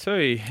on. Bugger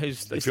too. He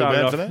feel started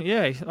bad off. for that?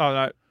 Yeah.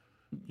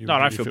 No, I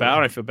don't feel bad. I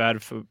don't feel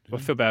bad for. Yeah. I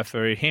feel bad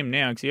for him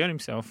now because he hurt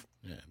himself.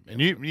 Yeah, and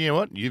you know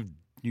what? You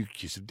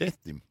kiss of death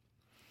him.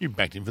 You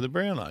backed him for the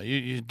Brownlow.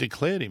 You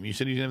declared him. You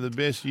said he's going to have the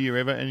best year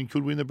ever and he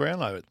could win the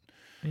Brownlow.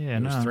 Yeah,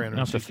 It was no. I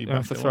 $360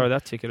 have to that throw one.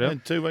 that ticket out.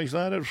 And 2 weeks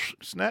later,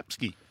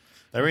 Snapski.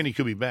 They reckon he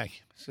could be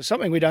back. So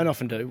something we don't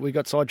often do. We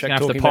got He's sidetracked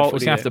going talking about to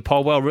footy. have to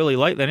poll well really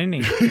late then,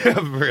 isn't he?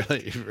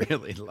 really,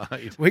 really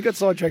late. We got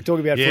sidetracked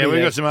talking about Yeah, footy. we've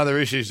there. got some other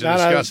issues to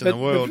discuss in the but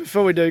world.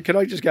 before we do, can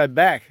I just go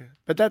back?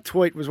 But that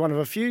tweet was one of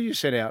a few you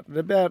sent out at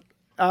about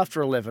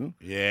after 11.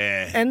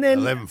 Yeah. And then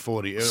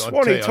 11:40.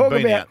 Swanee,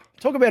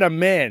 talk about a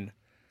man.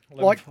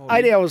 Like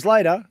 8 hours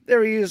later,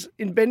 there he is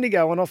in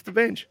Bendigo and off the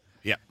bench.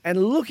 Yeah.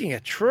 And looking a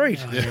treat.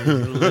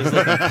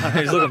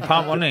 He's looking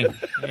pumped, wasn't he?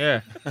 Yeah.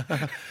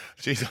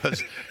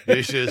 Jesus,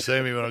 you should have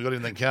seen me when I got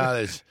in the car.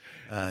 There's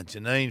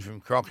Janine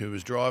from Croc who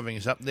was driving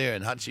us up there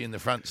and Hutchie in the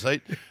front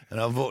seat. And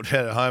I walked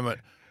out at home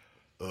and,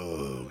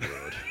 oh,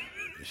 God,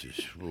 this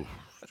is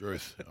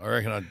truth. I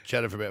reckon I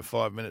chatted for about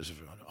 5 minutes.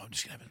 I'm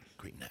just going to have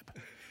a quick nap.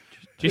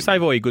 Do you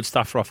save all your good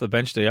stuff for off the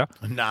bench, do you?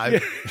 No.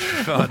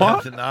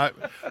 What? No.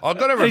 I've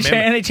got to remember.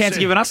 Any chance of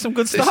giving us some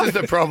good stuff? This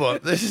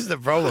is the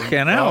problem.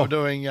 Fucking hell. I'm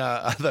doing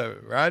other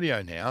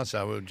radio now,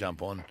 so we'll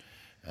jump on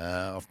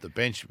off the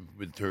bench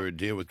through a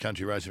deal with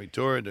Country Racing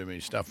Victoria,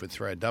 doing stuff with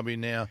 3AW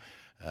now.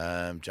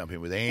 Jump in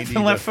with Andy.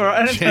 Anything left for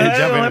us,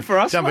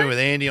 Jump in mate? with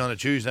Andy on a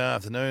Tuesday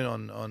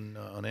afternoon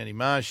on Andy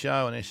Marr's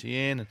show on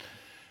SEN.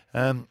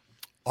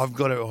 I've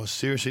got to. I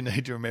seriously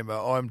need to remember.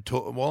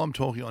 While I'm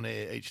talking on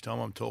air, each time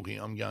I'm talking,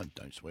 I'm going,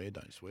 "Don't swear,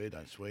 don't swear,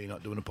 don't swear. You're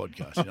not doing a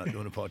podcast. You're not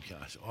doing a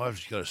podcast." I've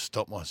just got to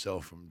stop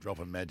myself from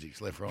dropping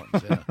magics left, right,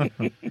 and centre.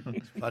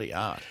 It's bloody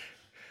hard.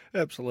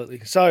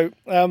 Absolutely. So,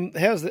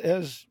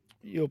 how's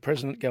your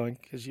president going?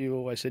 Because you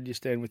always said you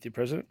stand with your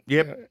president.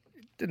 Yep.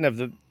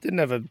 Didn't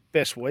have a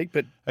best week,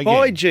 but Again.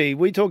 by gee,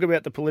 we talk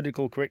about the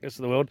political correctness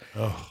of the world.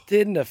 Oh.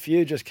 Didn't a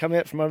few just come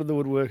out from under the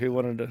woodwork who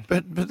wanted to?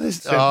 But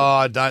this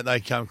don't they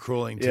come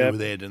crawling to Yep.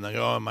 with Ed and they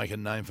go, "Oh, I'll make a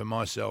name for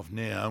myself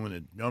now. I'm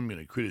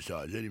gonna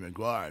criticise Eddie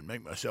Maguire and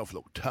make myself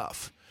look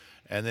tough."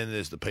 And then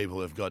there's the people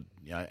who've got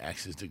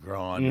axes to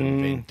grind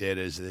and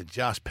vendettas. They're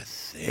just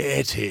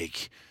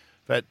pathetic.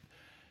 But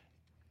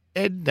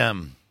Ed,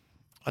 I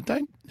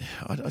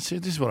see.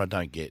 This is what I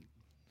don't get.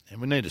 And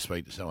we need to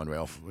speak to someone,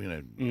 Ralph.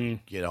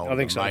 Get hold of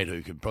a mate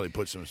who could probably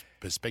put some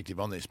perspective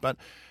on this. But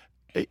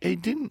he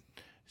didn't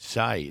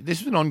say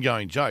this is an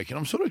ongoing joke, and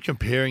I'm sort of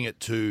comparing it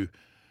to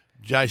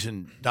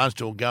Jason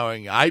Dunstall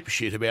going ape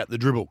shit about the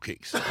dribble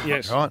kicks.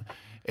 Yes. Right?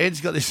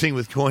 Ed's got this thing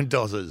with coin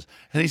tosses,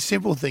 and his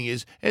simple thing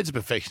is Ed's a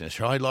perfectionist,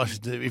 right? He likes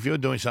to, if you're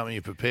doing something,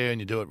 you prepare and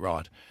you do it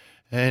right.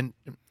 And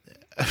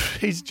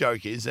his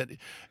joke is that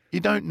you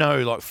don't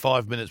know like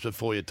 5 minutes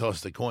before you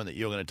toss the coin that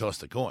you're going to toss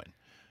the coin.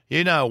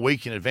 You know a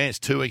week in advance,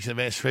 2 weeks in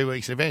advance, 3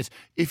 weeks in advance.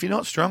 If you're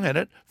not strong at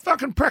it,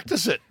 fucking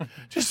practice it.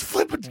 Just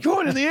flip a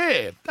coin in the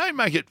air. Don't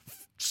make it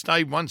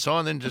stay one side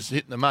and then just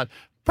hit in the mud.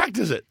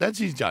 Practice it. That's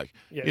his joke.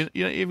 Yes.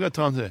 You've got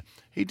time to.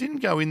 He didn't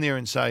go in there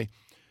and say,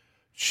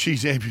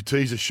 "She's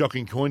amputees are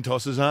shocking coin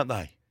tossers, aren't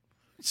they?"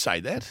 Say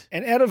that.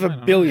 And out of a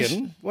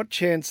billion, what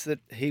chance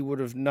that he would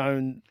have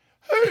known?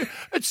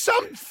 It's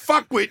some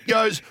fuckwit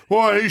goes,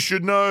 "Why he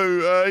should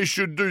know? He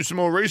should do some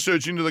more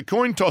research into the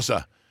coin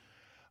tosser."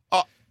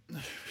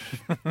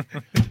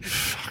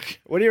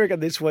 What do you reckon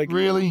this week?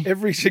 Really?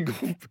 Every single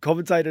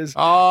commentator's.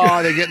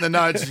 Oh, they're getting the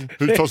notes.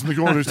 Who's tossing the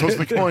coin? Who's tossing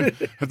the coin?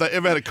 Have they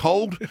ever had a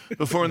cold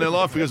before in their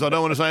life? Because I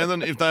don't want to say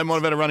anything. If they might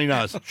have had a runny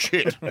nose.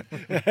 Shit.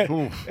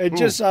 And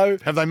just so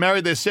Have they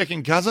married their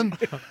second cousin?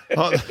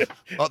 Like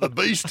the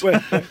beast?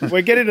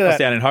 we're getting to That's that.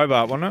 down in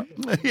Hobart, wasn't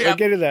it? Yeah. We're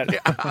getting to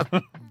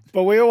that.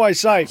 But we always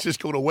say It's just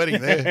called a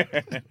wedding there.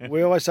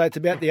 it's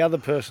about the other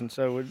person.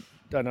 So we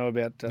don't know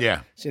about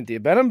Yeah. Cynthia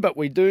Banham, but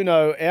we do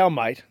know our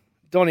mate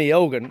Donnie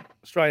Elgin,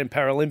 Australian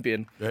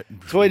Paralympian,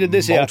 tweeted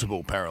this out.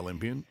 Multiple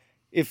Paralympian.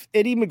 If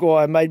Eddie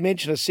Maguire made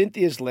mention of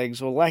Cynthia's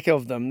legs or lack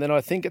of them, then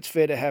I think it's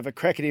fair to have a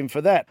crack at him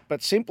for that.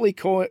 But simply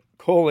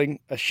calling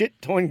a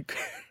shit coin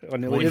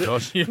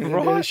toss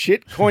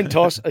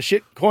a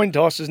shit coin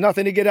toss is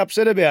nothing to get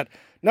upset about.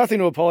 Nothing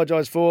to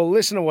apologise for.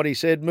 Listen to what he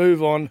said.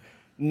 Move on.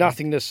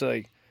 Nothing to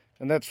see.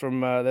 And that's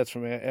from our That's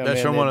man from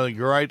there. one of the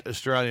great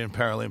Australian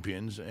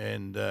Paralympians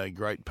and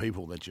great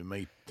people that you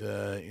meet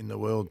in the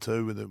world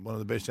too, with one of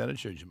the best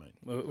attitudes you meet.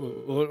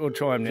 We'll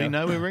try him now. Do you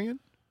know we're ringing?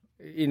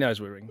 He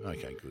knows we're ringing.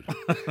 Okay, good.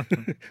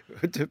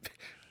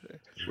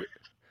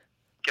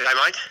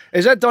 G'day, mate.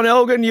 Is that Don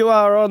Elgin? You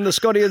are on the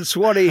Scotty and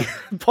Swanee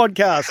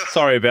podcast.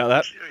 Sorry about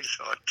that. Jeez,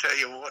 I tell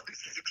you what, this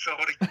is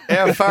exciting.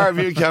 How far have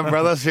you come,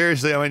 brother?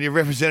 Seriously, I mean, you've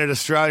represented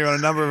Australia on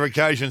a number of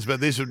occasions, but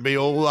this would be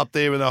all up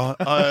there with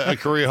a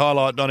career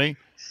highlight, Donnie.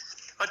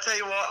 I tell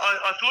you what,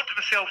 I thought to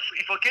myself,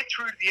 if I get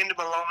through to the end of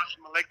my life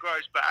and my leg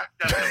grows back,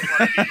 that's a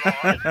bloody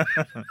life.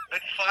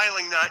 But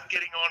failing that,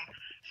 getting on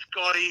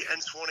Scotty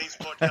and Swanee's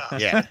podcast.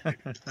 Yeah.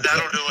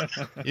 That'll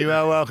do it. You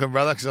are welcome,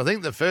 brother, because I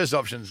think the first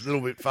option's a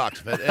little bit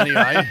fucked. But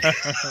anyway,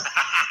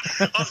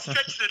 I've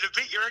stretched it a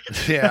bit, you reckon?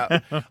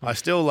 yeah, I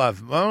still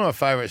love one of my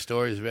favourite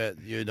stories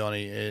about you,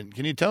 Donnie. And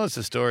can you tell us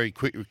a story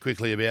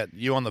quickly about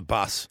you on the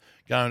bus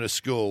going to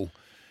school,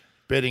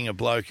 betting a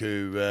bloke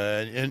who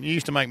and you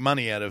used to make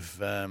money out of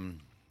a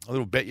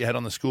little bet you had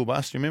on the school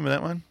bus. Do you remember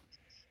that one?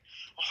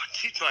 Oh,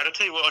 I did, mate. I'll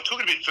tell you what, I took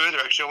it a bit further,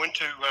 actually. I went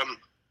to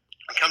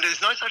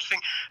There's no such thing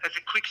as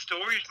a quick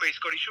story as me,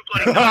 Scotty. Should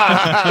bloody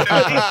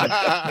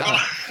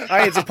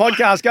Hey, it's a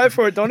podcast. Go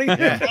for it, Donnie.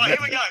 Yeah. Right, here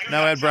we go.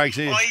 No ad breaks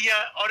here. I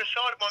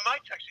decided my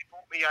mates actually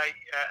bought me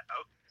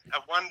a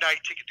one-day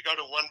ticket to go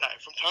to one day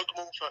from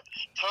Tokemall. So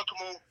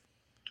Tokemall,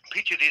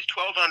 picture this,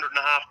 1,200 and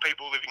a half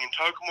people living in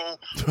Tokemall.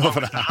 12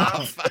 and a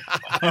half.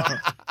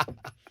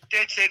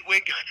 Dad said,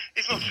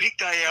 it's my big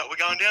day out. We're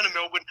going down to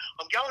Melbourne.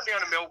 I'm going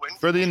down to Melbourne.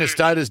 For the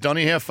interstaters,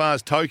 Donnie, how far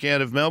is Toke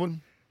out of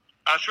Melbourne?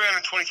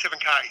 327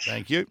 k's.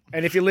 Thank you.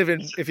 And if you're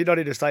not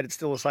interstate, it's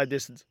still the same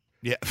distance.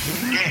 Yeah.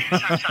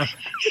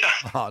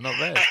 Oh, not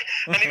bad.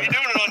 And if you're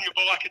doing it on your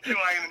bike at 2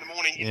 a.m. in the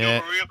morning, you do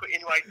a real quick.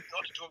 Anyway,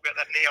 not to talk about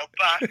that now,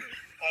 but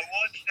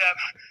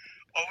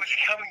I was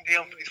coming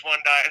down for this one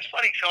day. It's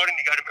bloody exciting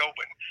to go to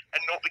Melbourne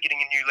and not be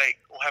getting a new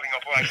leg or having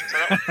operations. So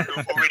that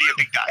was already a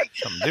big day.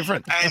 Something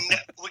different. And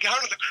we're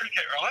going to the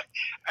cricket, right?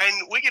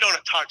 And we get on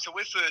at Toke, so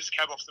we're first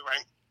cab off the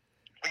rank.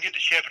 We get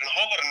to Shepparton. A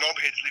whole lot of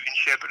knobheads live in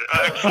Shepparton.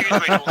 Excuse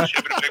me, all the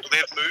Shepparton people.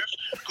 They've moved.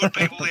 Good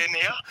people there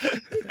now.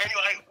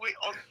 Anyway,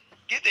 I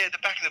get there at the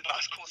back of the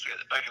bus. Of course, we're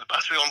at the back of the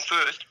bus. We're on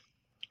first.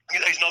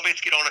 We get these knobheads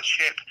get on at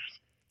Shep.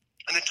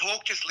 And the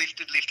talk just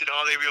lifted.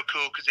 Oh, they're real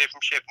cool because they're from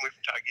Shep and we're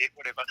from Toke,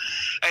 whatever.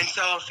 And so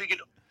I figured,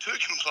 two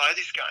can play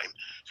this game.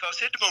 So I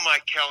said to my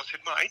mate, Cal, I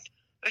said, mate,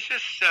 let's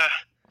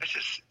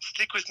just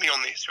stick with me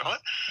on this,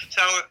 right?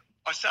 So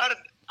I started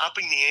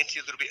upping the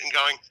ante a little bit and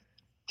going,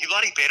 you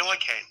bloody bet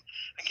I can.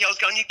 And Cal's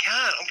going, you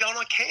can't. I'm going,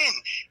 I can.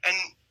 And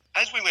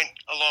as we went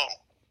along,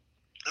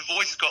 the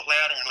voices got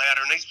louder and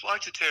louder, and these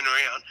blokes are turning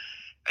around,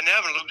 and they're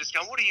having a look at us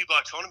going, what are you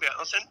blokes on about?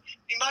 And I said,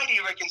 your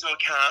matey reckons I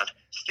can't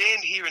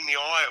stand here in the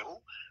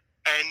aisle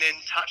and then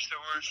touch the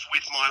roof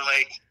with my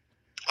leg.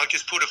 I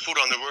just put a foot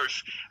on the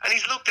roof. And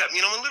he's looked at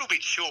me, and I'm a little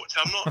bit short,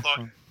 so I'm not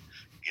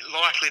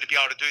likely to be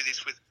able to do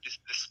this with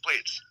just the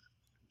splits.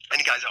 And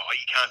he goes, oh,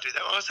 you can't do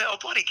that. I said, I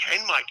bloody can,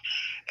 mate.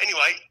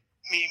 Anyway,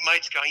 me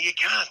mate's going, you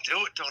can't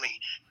do it,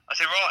 Donnie. I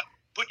said, right,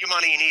 put your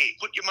money in here.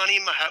 Put your money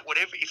in my hat,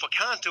 whatever. If I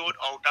can't do it,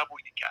 I'll double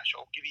your cash.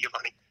 I'll give you your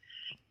money.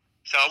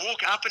 So I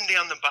walk up and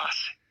down the bus,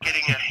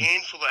 getting a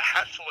hatful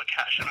of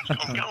cash, and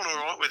I'm going all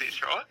right with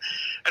this, right?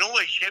 And all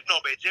these Shep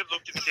knobheads, they've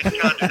looked at me and said,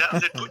 you can't do that. I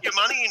said, put your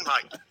money in,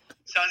 mate.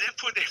 So they've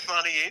put their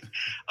money in.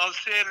 I was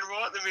standing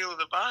right in the middle of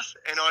the bus,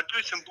 and I'd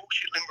do some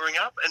bullshit limbering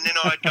up, and then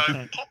I'd go,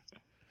 pop,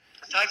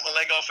 take my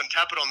leg off and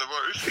tap it on the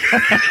roof.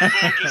 And they've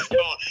all just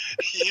gone,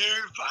 you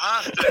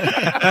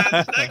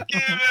bastard. Thank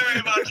you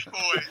very much,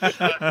 boys.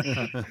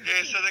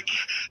 So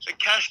the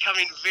cash come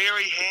in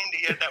very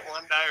handy at that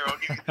one day, or I'll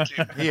give you the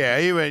tip. Yeah,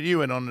 you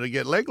went on to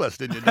get legless,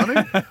 didn't you, Donnie? Too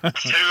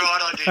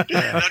right, I did.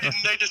 I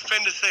didn't need to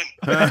spend a cent.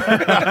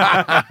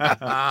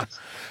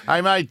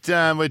 Hey, mate,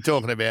 we're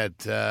talking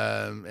about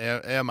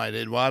our mate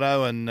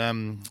Eduardo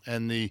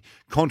and the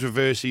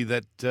controversy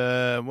that,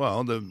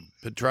 the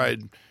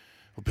portrayed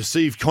or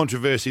perceived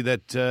controversy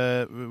that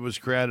was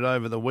created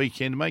over the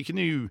weekend. Mate,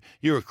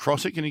 you're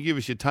across it. Can you give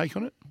us your take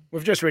on it?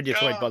 We've just read your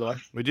tweet, by the way.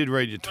 We did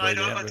read your tweet.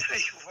 Mate, I'll tell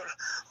you what,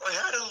 I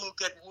had a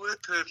look at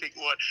word perfect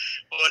what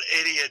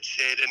Eddie had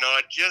said, and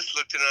I just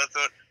looked and I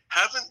thought,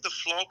 haven't the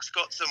flogs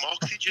got some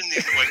oxygen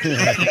this week?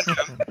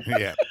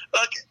 Yeah.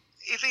 Like,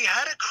 if he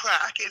had a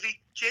crack, if he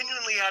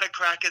genuinely had a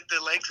crack at the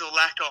legs or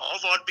lack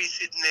of, I'd be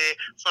sitting there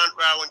front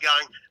row and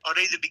going, I'd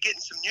either be getting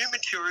some new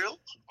material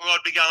or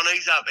I'd be going,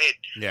 ease up, Ed.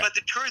 Yeah. But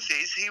the truth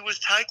is, he was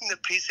taking the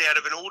piss out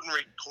of an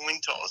ordinary coin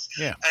toss.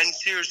 Yeah. And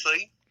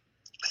seriously,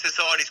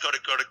 society's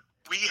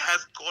we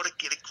have got to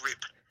get a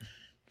grip.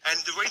 And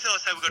the reason I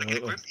say we've got to get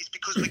a grip is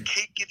because we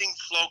keep giving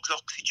flogs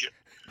oxygen.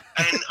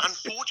 And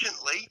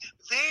unfortunately,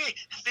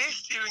 they're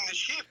steering the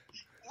ship.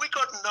 We've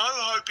got no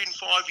hope in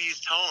 5 years'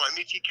 time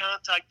if you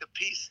can't take the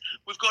piss.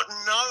 We've got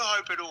no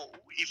hope at all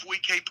if we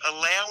keep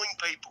allowing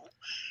people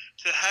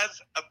to have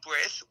a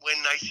breath when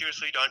they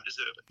seriously don't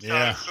deserve it.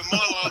 Yeah. So for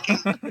my liking,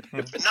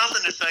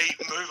 nothing to say,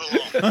 move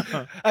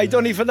along. Hey,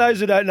 Donnie, for those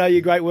who don't know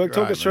your great work,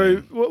 talk Right, us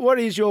through what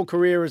is your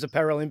career as a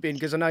Paralympian,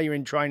 because I know you're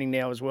in training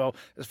now as well,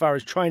 as far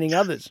as training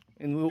others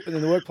in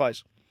the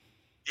workplace.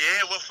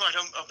 Yeah, well, mate,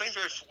 I've been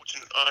very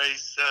fortunate. I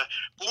was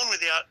born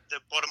without the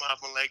bottom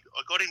half of my leg.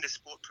 I got into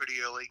sport pretty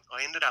early.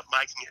 I ended up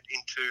making it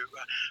into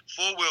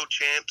 4 World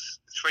Champs,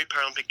 3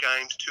 Paralympic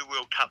Games, 2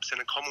 World Cups and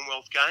a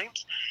Commonwealth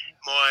Games.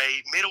 My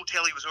medal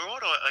tally was all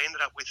right. I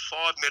ended up with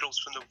 5 medals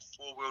from the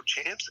 4 World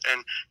Champs and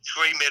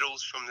 3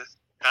 medals from the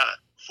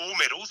 4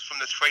 medals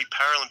from the 3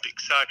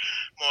 Paralympics. So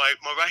my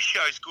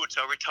ratio is good.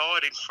 So I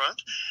retired in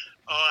front.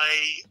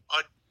 I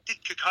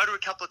did Kokoda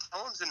a couple of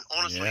times, and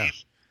honestly,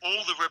 if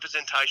all the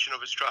representation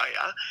of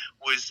Australia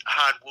was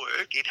hard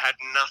work, it had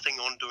nothing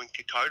on doing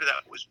Kokoda.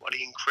 That was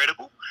bloody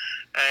incredible.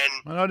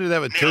 And I did that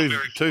with now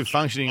two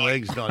functioning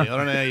legs, Donnie. I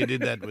don't know how you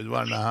did that with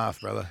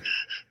 1.5, brother.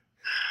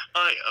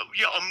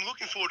 I'm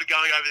looking forward to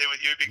going over there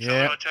with you, Big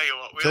Fella. I'll tell you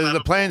what. So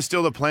the plan's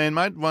still the plan,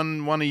 mate?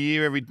 One a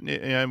year,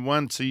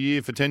 once a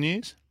year for 10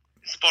 years?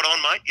 Spot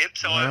on, mate. Yep.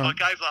 So I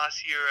gave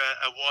last year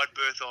a wide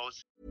berth. I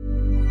was...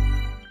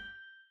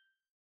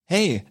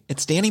 Hey,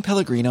 it's Danny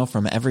Pellegrino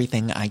from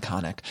Everything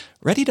Iconic.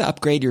 Ready to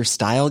upgrade your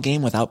style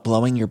game without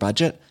blowing your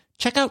budget?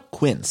 Check out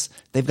Quince.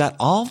 They've got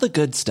all the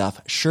good stuff,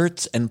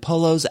 shirts and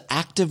polos,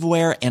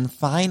 activewear, and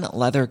fine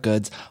leather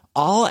goods,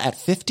 all at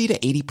 50 to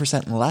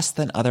 80% less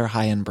than other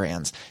high-end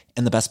brands.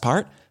 And the best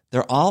part?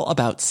 They're all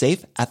about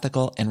safe,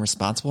 ethical, and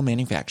responsible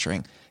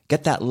manufacturing.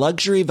 Get that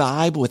luxury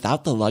vibe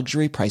without the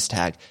luxury price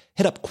tag.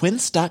 Hit up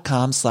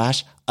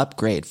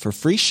quince.com/upgrade for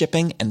free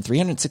shipping and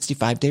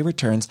 365-day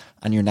returns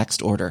on your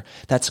next order.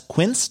 That's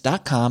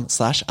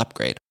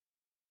quince.com/upgrade.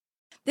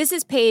 This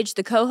is Paige,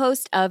 the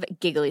co-host of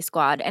Giggly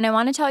Squad, and I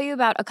want to tell you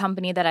about a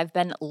company that I've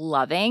been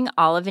loving,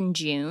 Olive &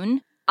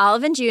 June.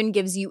 Olive & June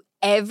gives you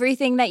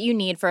everything that you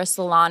need for a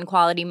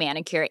salon-quality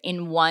manicure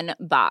in one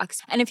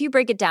box. And if you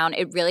break it down,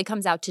 it really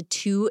comes out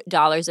to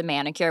 $2 a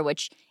manicure,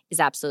 which is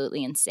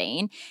absolutely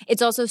insane.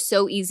 It's also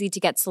so easy to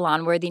get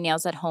salon-worthy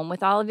nails at home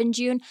with Olive &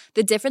 June.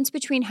 The difference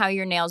between how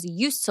your nails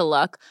used to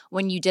look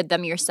when you did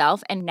them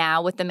yourself and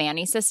now with the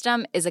Mani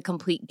system is a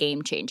complete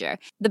game changer.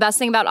 The best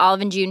thing about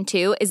Olive & June,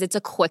 too, is it's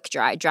a quick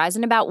dry. Dries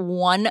in about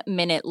 1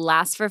 minute,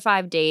 lasts for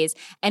 5 days,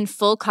 and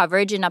full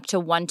coverage in up to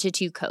 1 to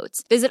 2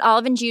 coats. Visit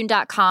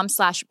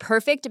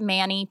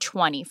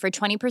oliveandjune.com/perfectmani20 for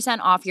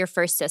 20% off your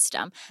first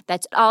system.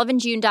 That's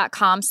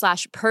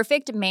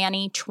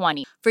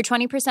oliveandjune.com/perfectmani20 for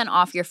 20%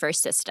 off your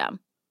first system.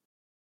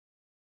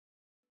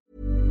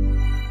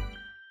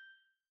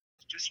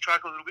 Just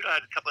struggle a little bit.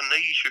 I had a couple of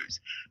knee issues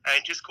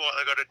and just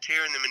quietly got a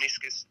tear in the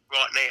meniscus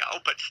right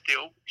now, but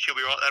still, she'll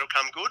be right. That'll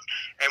come good.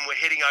 And we're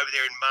heading over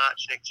there in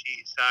March next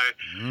year. So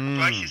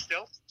brace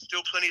yourself.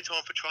 Still plenty of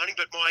time for training,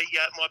 but my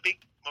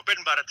bread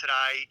and butter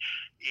today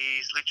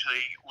is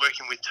literally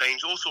working with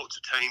teams, all sorts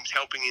of teams,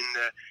 helping in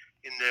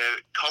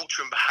the culture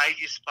and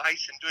behaviour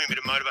space and doing a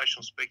bit of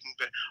motivational speaking.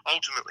 But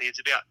ultimately,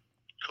 it's about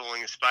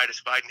calling a spade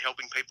and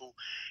helping people,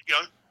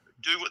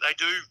 do what they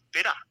do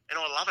better. And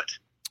I love it.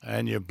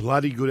 And you're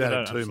bloody good at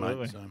it too,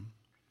 absolutely. mate. So.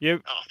 Oh,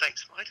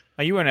 thanks, mate.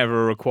 You were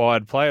never a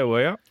required player,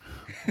 were you?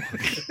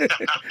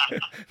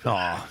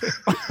 Oh.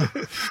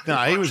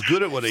 No, he was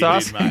good at what he So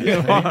did,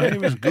 mate. He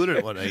was good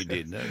at what he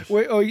did.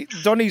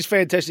 Donnie's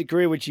fantastic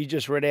career, which he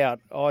just read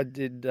out, I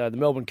did the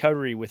Melbourne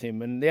Coterie with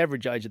him, and the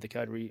average age of the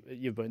Coterie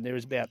you've been there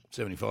is about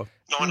 75.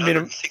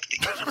 960.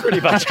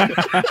 Pretty much.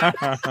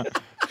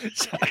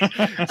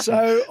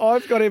 So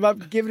I've got him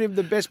up, giving him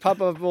the best pup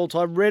of all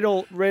time. Read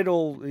all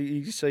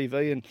his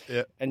CV,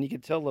 and you can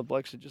tell the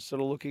blokes are just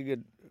sort of looking at.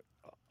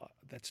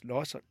 That's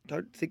nice. I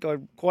don't think I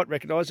quite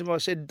recognise him. I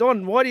said,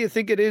 Don, why do you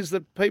think it is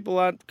that people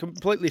aren't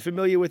completely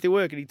familiar with your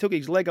work? And he took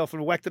his leg off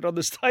and whacked it on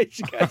the stage.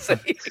 You can't see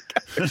it.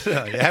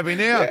 You happy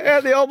now?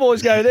 How the old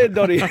boys go then,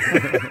 Donnie? Yeah,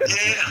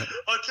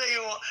 I'll tell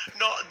you what.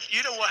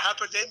 You know what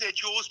happened then? Their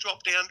jaws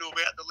dropped down to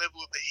about the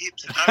level of the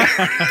hips.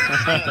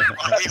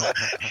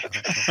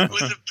 It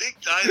was a big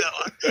day, that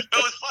one. It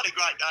was a bloody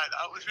great day,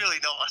 though. It was really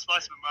nice.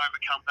 Most of them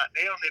overcome that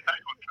now, and they're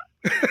back on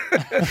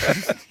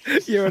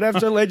track. You're an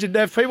absolute legend.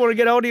 Now, if people want to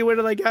get hold of you, where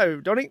do they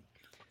go, Donnie?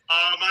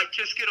 Oh, mate,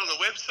 just get on the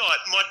website.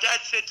 My dad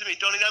said to me,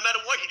 Donnie, no matter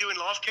what you do in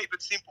life, keep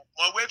it simple.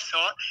 My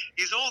website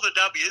is all the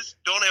W's,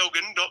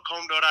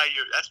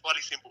 donelgin.com.au. That's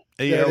bloody simple.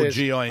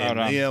 ELGIN.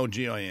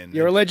 ELGIN.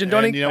 You're a legend,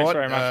 Donnie. And you know Thanks what?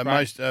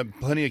 very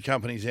much, Plenty of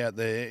companies out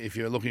there, if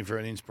you're looking for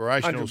an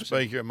inspirational 100%.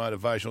 speaker, a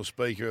motivational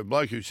speaker, a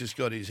bloke who's just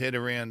got his head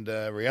around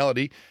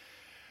reality,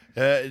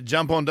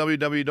 jump on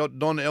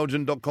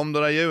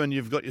www.donelgin.com.au and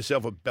you've got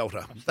yourself a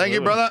belter. Thank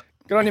you, brother.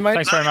 Good on you, mate.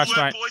 Thanks very much,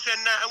 Lovely work, mate. boys,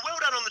 and well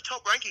done on the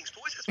top rankings,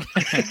 boys.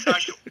 That's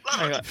sensational.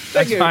 Love it.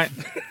 Thanks, mate.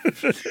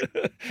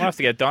 I'll have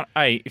to get Don.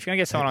 Hey, if you're going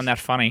to get someone on that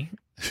funny,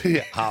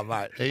 Yeah. Oh,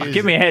 mate.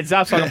 give me a heads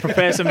up so I can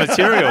prepare some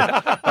material.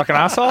 Like an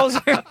assholes.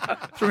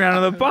 Threw me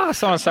under the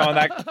bus. I want someone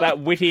that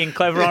witty and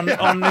clever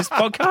on this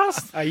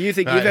podcast. Hey, you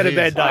think you've had a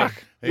bad day?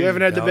 You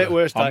haven't had the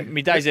worst day. My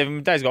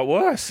day's got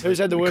worse. Who's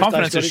had the worst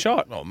Confidence day, is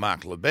Scotty? shot. Oh,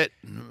 Mark Lebet.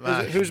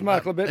 Who's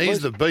Mark Lebet, He's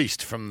please? the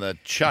beast from The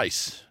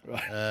Chase.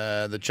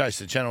 The Chase,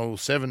 the Channel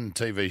 7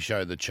 TV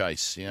show, The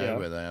Chase,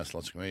 where they ask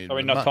lots of comedians. Are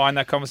we not tying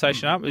that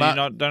conversation up?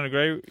 Don't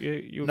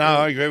agree? You No,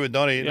 I agree with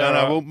Donnie. Yeah, no.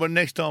 right. Well, but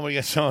next time we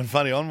get someone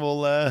funny on, we'll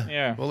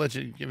let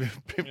you give you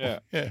people. Yeah,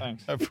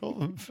 thanks. No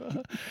problem.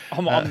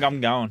 I'm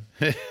going.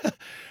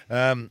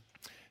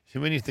 So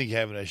when you think you're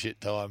having a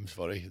shit time,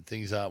 Spotty,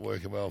 things aren't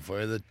working well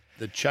for you,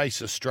 the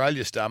Chase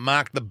Australia star,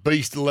 Mark the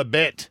Beast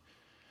Lebet.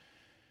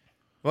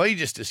 Well, he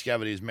just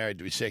discovered he was married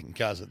to his second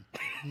cousin.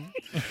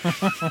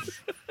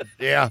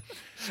 Yeah.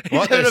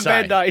 He's had a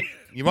bad day.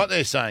 What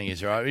they're saying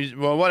is, right,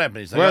 well, what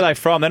happened is... Where are they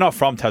from? They're not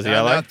from Tassie,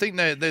 are I they?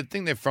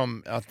 think they're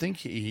from... I think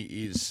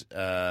he is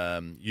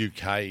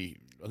UK...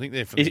 I think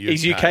they're from the UK.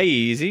 He's UK,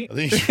 is he? I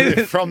think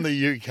they're from the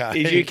UK.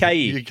 He's UK.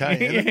 UK,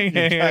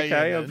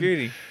 Okay, oh,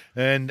 beauty.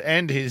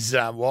 And his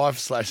wife /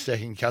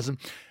 second cousin.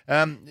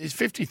 He's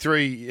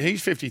 53.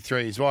 He's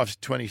 53. His wife's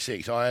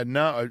 26.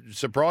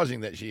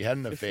 Surprising that she had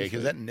an affair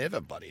because that never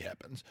bloody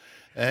happens.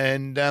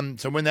 And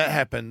so when that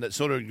happened, it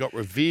sort of got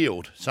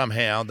revealed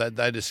somehow that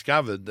they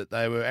discovered that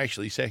they were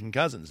actually second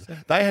cousins.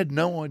 They had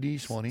no idea,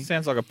 Swanee.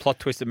 Sounds like a plot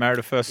twist of Married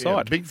at First Yeah,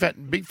 Sight. big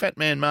fat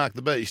man Mark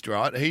the Beast,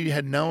 right? He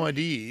had no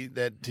idea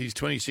that his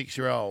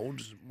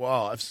 26-year-old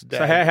wife's dad.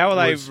 So how are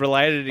they was-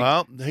 related?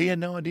 Well, he had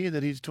no idea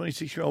that his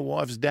 26-year-old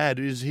wife's dad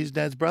is his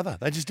dad's brother.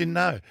 They just didn't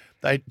know.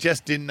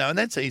 And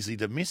that's easy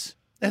to miss.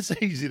 That's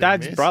easy to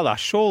Dad's miss. brother,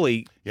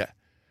 surely. Yeah.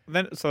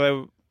 Then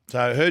so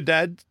So her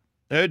dad,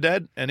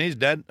 and his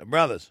dad are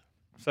brothers.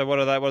 what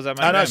are they? What does that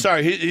mean? Oh no, then?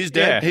 sorry, his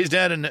dad, Yeah. his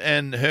dad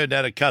and her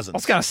dad are cousins. I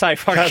was going to say,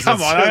 fuck, Cousins.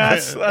 come on,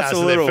 that's No, a so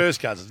little. they're first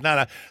cousins.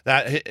 No.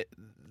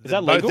 Is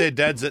that both legal? their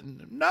dads?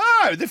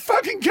 No, they're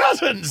fucking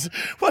cousins.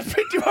 What bit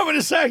do you want me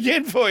to say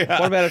again for you?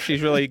 What about if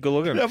she's really good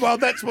looking? Yeah, well,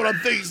 that's what I'm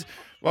thinking.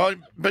 Well,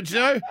 but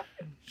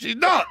she's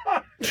not.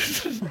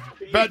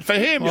 But for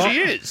him, she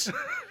is.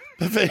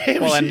 But for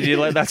him, Well, and she did you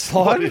let is. that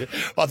slide?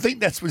 I think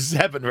that's what's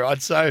happened,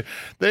 right? So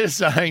they're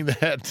saying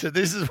that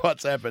this is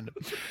what's happened.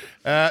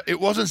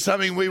 It wasn't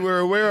something we were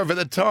aware of at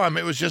the time.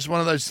 It was just one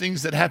of those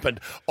things that happened.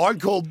 I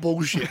call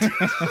bullshit.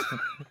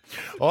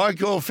 I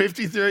call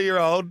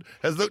 53-year-old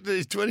has looked at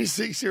his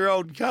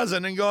 26-year-old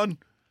cousin and gone,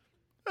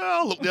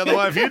 I'll look the other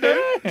way if you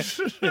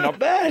do. You're not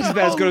bad. It's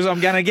about as good as I'm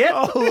going to get.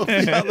 I'll look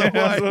the other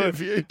way if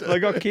you do. They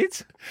got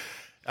kids?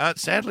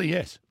 Sadly,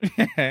 yes.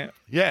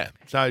 Yeah.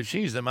 So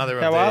she's the mother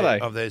How are they?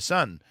 of their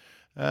son.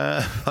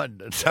 I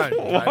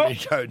don't maybe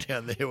go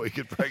down there. We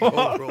could break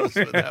all rules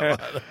for that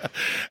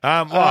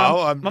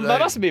one. They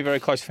must be a very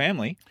close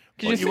family.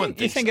 Well, you wouldn't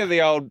You think think of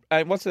the old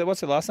what's the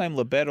last name,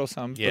 Lebet or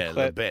something? Yeah,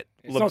 Lebet.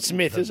 It's not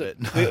Smith, is it?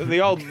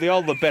 The old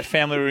Lebet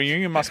family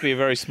reunion must be a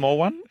very small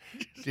one.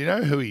 Do you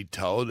know who he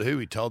told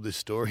this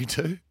story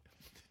to?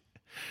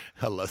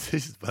 I love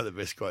this. Is one of the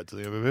best quotes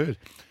I've ever heard.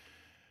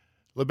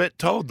 Lebet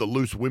told the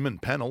Loose Women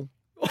panel.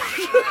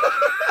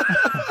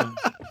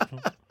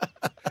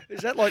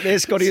 Is that like their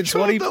Scotty and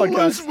Swanee The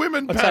Loose podcast?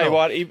 Women I'll panel. tell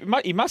you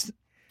what, he must.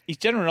 His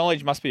general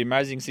knowledge must be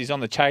amazing because he's on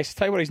the chase.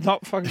 Tell you what, he's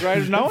not fucking great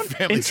at knowing.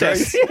 Family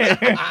Incest. trees.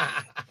 Yeah.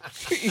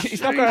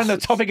 He's not going on the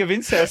topic of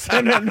incest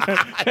and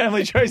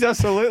family trees.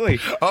 Absolutely.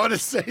 I want to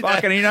see that.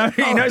 Fucking,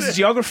 he knows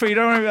geography.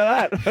 Don't worry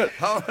about that.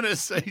 I want to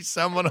see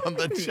someone on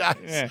the chase.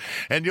 Yeah.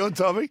 And your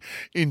topic,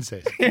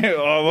 incest. Yeah,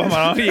 oh,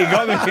 well, you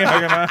got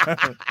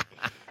me.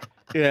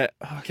 Yeah.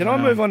 Can I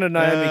move on to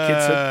Naomi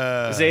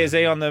Kitson? Is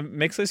he on the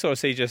mix list or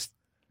is he just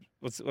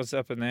what's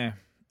up in there?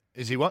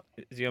 Is he what?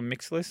 Is he on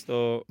mix list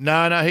or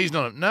No, he's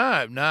not. No.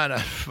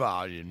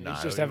 Oh, you know.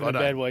 He's just having I a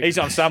don't- bad week. he's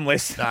on some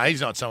list? No, he's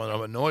not someone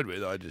I'm annoyed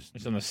with.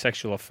 He's on the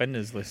sexual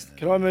offenders list.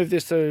 Can I move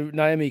this to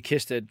Naomi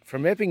Kisted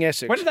from Epping,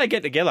 Essex? When did they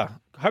get together?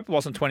 I hope it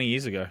wasn't 20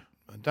 years ago.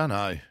 I don't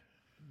know.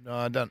 No,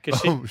 I don't. 'Cause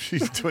Oh,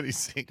 she's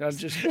 26.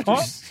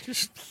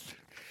 Just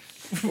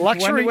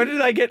luxury. When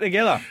did they get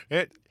together?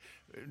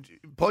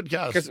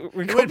 Podcast. 'Cause we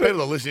When could be-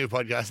 people are listening to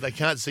podcasts, they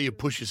can't see you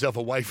push yourself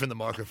away from the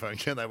microphone,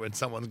 can they, when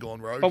someone's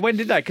gone rogue? But when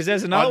did they? Because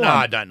there's another no, one.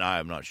 I don't know.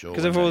 I'm not sure.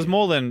 Because if it was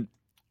more than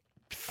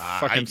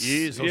 8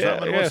 years or yeah,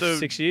 something. yeah, What's the,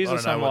 6 years I or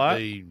don't know something what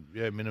like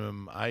the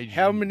minimum age.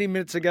 How many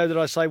minutes ago did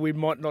I say we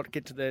might not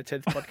get to their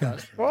 10th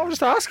podcast? Well, I'm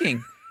just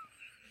asking.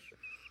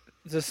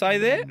 Does it say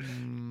there?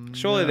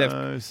 Surely they've.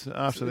 No,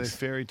 after their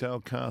fairy tale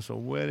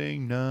castle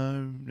wedding.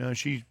 No.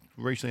 She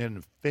recently had an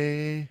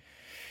affair.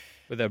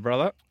 With their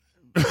brother.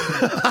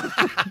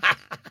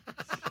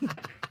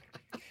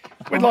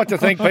 We'd like to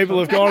thank people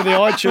who've gone to the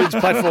iTunes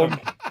platform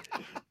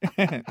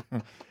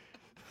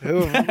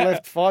who have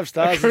left 5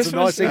 stars. It's a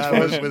nice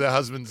explanation. with her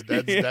husband's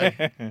dad's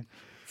day.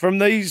 From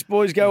These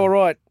Boys Go All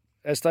Right,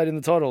 as stated in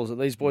the titles, that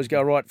These Boys Go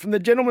All Right. From the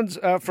gentleman's,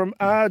 from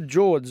R.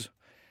 George,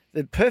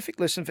 the perfect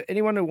lesson for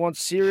anyone who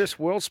wants serious,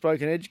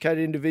 well-spoken,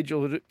 educated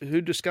individual who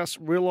discuss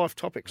real-life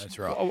topics. That's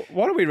right.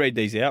 Why do we read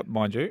these out,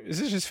 mind you? Is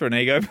this just for an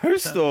ego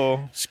boost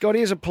or? Scotty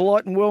is a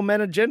polite and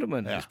well-mannered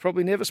gentleman. He's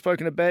probably never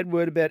spoken a bad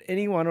word about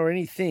anyone or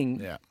anything.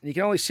 Yeah. And you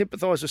can only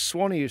sympathise with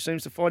Swanee, who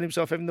seems to find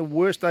himself having the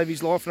worst day of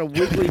his life on a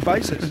weekly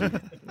basis.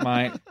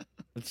 Mate,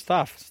 it's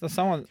tough.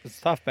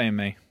 It's tough being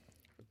me.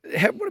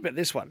 What about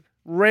this one?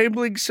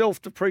 Rambling,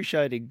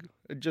 self-depreciating,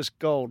 and just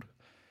gold.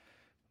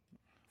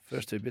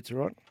 First 2 bits are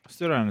right. I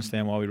still don't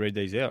understand why we read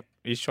these out.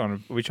 Are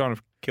we trying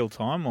to kill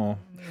time or?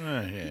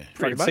 Yeah.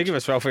 Fucking sick of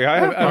us, Ralphie.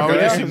 Oh,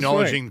 we're just Yeah.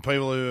 acknowledging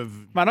people who have.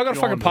 Man, I got a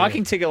fucking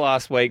parking ticket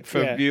last week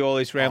for Yeah. you all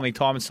this rambling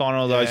time and signing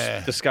all those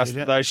Yeah.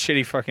 those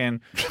shitty fucking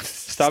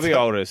stubby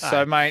holders.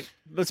 So, mate,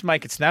 let's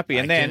make it snappy.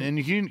 And then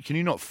Can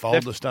you not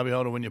fold the stubby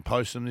holder when you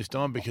post them this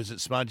time because it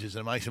smudges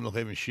and it makes them look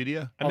even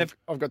shittier?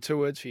 I've got 2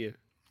 words for you.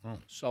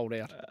 Sold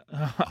out.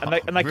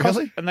 and they cost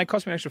me an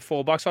extra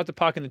 $4. So I had to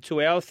park in the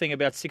 2-hour thing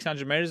about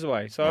 600 metres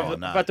away. So I've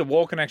had to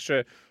walk an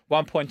extra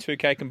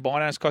 1.2k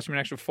combined, and it's cost me an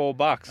extra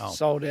 $4.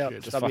 Sold out.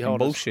 Just Stubby fucking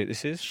holders. bullshit.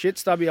 This is Shit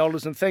stubby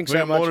holders, and thanks We so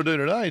got more much. to do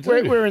today,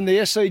 too. We're in the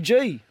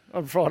SCG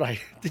on Friday.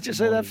 Did you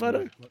see that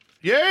photo?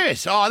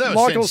 Yes. Oh, that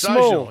was Michael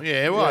sensational. Small.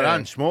 Yeah, well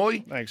done, Smalley.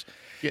 Thanks.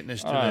 Getting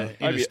us to Oh,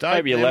 the interstate.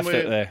 maybe you And left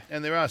it there.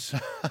 And there are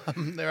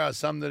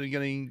some that are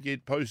going to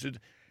get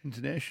posted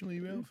internationally,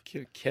 Ralph?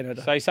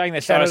 Canada. So you're saying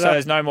they're sorry, so Canada.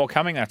 there's no more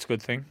coming? That's a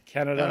good thing.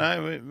 Canada.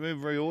 No, we've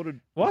reordered.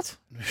 What?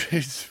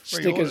 It's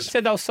Stickers.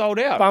 Said they were sold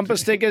out. Bumper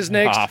stickers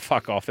next. Ah,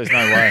 fuck off. There's no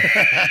way.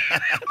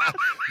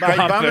 Mate,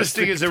 bumper Bumper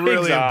stickers are pig's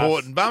really ass.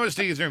 important. Bumper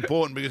stickers are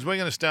important because we're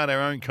going to start our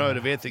own code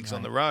of ethics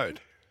on the road.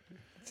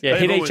 Yeah,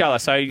 hit People each with- other.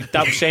 So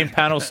double Sheen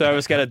panel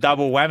service get a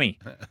double whammy.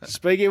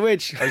 Speaking of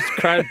which,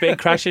 Big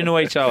crash into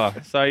each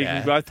other. So you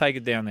can both take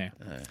it down there.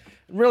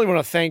 really want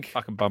to thank.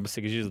 Fucking bumper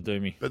stickers usually do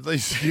me. But at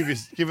least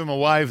give them a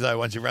wave, though,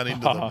 once you run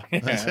into them. Oh, yeah,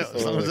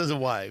 as long as there's a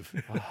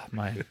wave. Oh,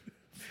 mate.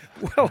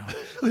 Well,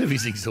 What if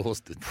he's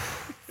exhausted?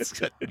 It's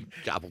got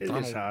double it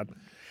tunnel. is hard.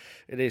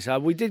 It is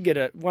hard. We did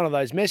get one of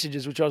those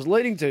messages, which I was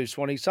leading to,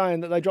 Swanee,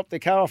 saying that they dropped their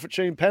car off at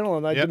Sheen Panel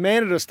and they Yep.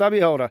 demanded a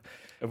stubby holder.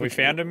 Have we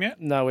found him yet?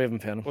 No, we haven't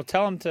found them. Well,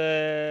 tell them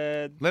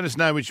to. Let us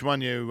know which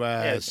one you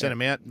sent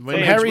them out.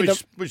 Harry,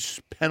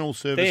 Which panel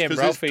service? DM, Because there's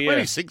Ralphie, yeah.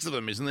 26 of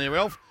them, isn't there,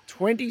 Ralph?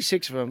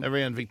 26 of them.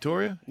 Around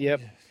Victoria?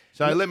 Yep.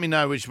 So let me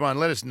know which one.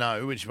 Let us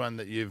know which one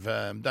that you've.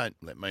 Don't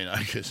let me know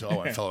because I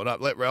won't follow it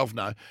up. Let Ralph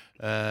know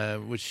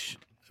which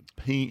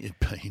Don't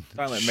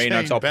let me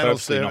know, 'cause I'll panel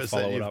purposely not service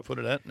follow that it you've up. put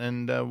it at,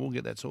 and we'll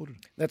get that sorted.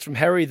 That's from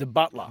Harry the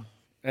Butler.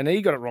 And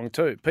he got it wrong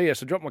too.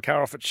 P.S. I dropped my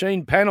car off at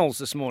Sheen Panels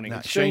this morning. No,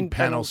 It's Sheen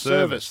Panel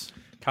Service.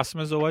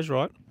 Customer's always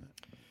right.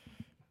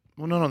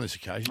 Well, not on this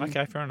occasion.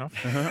 Okay, fair enough.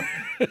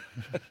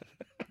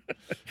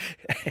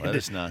 Let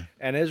us know.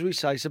 And as we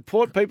say,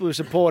 support people who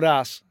support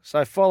us.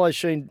 So follow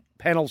Sheen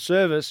Panel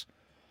Service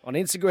on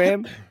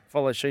Instagram,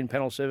 follow Sheen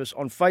Panel Service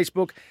on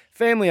Facebook.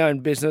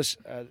 Family-owned business,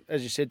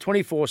 as you said,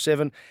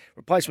 24/7.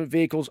 Replacement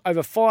vehicles,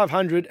 over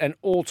 500 and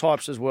all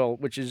types as well,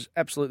 which is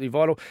absolutely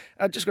vital.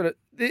 Just got to.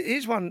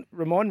 Here's one.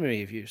 Remind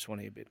me of you,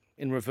 Swanee, a bit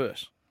in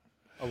reverse.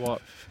 Oh,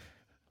 what?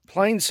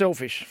 Plain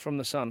Selfish from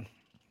the Sun.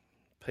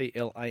 Plane.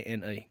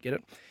 Get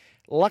it?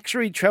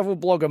 Luxury travel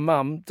blogger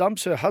mum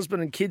dumps her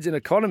husband and kids in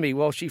economy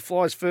while she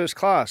flies first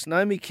class.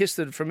 Naomi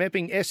Kistard from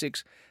Epping,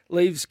 Essex,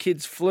 leaves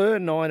kids Fleur,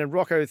 9, and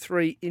Rocco,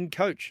 3, in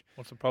coach.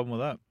 What's the problem with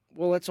that?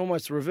 Well, that's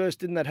almost the reverse.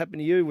 Didn't that happen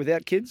to you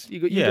without kids?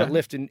 You got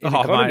left in Oh,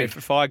 economy. mate, for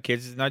 5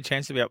 kids, there's no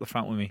chance to be up the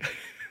front with me.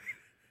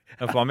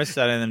 If I miss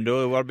that and then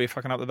do it, I'll be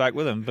fucking up the back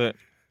with them. But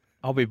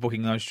I'll be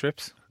booking those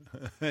trips.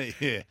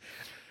 Yeah.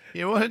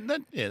 Yeah, well,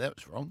 that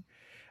was wrong.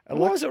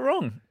 Why is it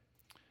wrong?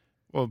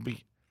 Well,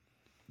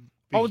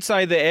 I would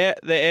say the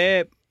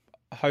air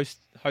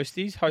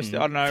hosties, I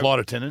don't know, flight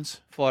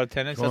attendants. flight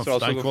attendants. That's Don't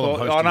what I was call looking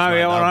them for. I hosties, know, mate.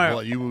 yeah, I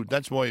They'll- know.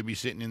 That's why you'd be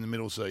sitting in the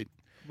middle seat.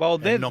 Well,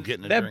 they're not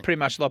getting a they're drink. pretty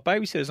much like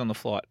babysitters on the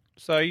flight.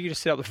 So you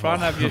just sit up the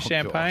front, have your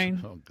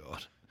champagne, Oh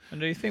God! and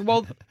do your thing.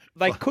 Well,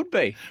 they could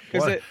be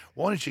because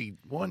Why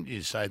don't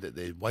you say that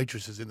they're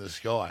waitresses in the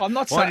sky? I'm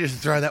not Why don't saying- you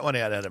just throw that one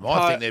out at them?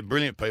 I think they're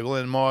brilliant people,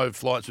 and my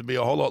flights would be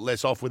a whole lot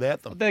less off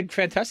without them. they're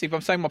fantastic. But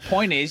I'm saying my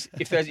point is,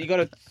 if you got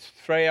a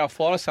 3-hour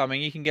flight or something,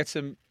 you can get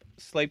some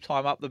sleep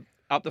time up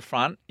the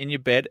front in your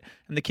bed,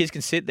 and the kids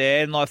can sit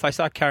there. And like, if they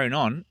start carrying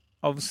on,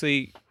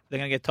 obviously they're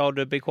going to get told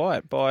to be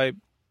quiet by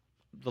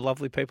the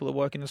lovely people that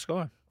work in the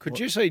sky. Could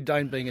you see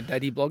Dane being a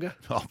daddy blogger?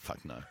 Oh fuck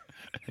no!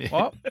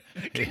 What?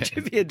 Could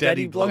you be a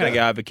daddy I'm going blogger? to go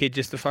have a kid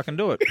just to fucking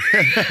do it.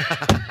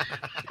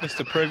 Just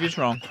to prove he's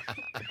wrong.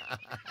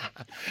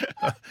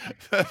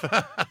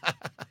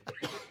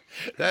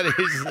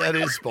 That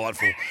is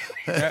spiteful.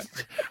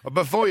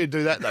 Before you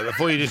do that though,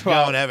 before you just go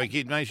and have a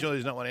kid, make sure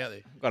there's not one out there.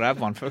 Got to have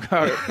one.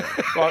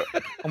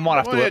 I might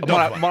have Well, yeah, to.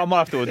 adopt I might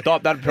have to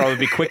adopt. That'd probably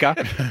be quicker.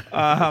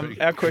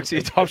 How quick's the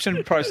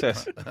adoption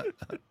process?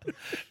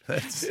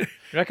 You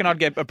reckon I'd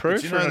get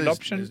approved for an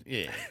adoption?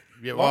 Yeah.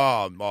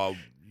 Oh,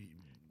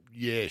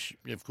 yes.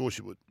 Yeah, of course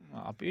you would.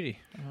 Oh, beauty.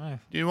 Oh,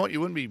 You know what? You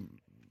wouldn't be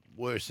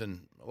worse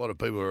than a lot of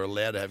people who are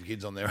allowed to have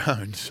kids on their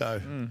own.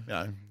 So,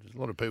 there's a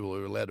lot of people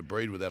who are allowed to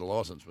breed without a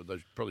license, but they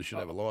probably should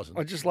have a license.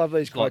 I just love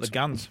these like quotes. the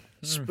guns.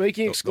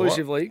 Speaking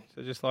exclusively,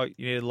 So just like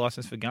you need a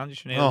license for guns, you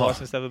should need a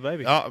license to have a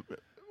baby.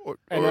 Or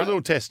a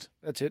little test.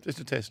 that's it. Just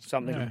a test.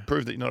 Something. To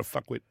prove that you're not a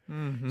fuckwit.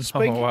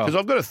 Speak- Oh, wow. Because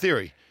I've got a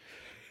theory.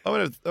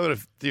 I've got a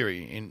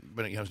theory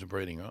when it comes to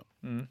breeding,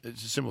 right?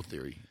 It's a simple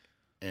theory.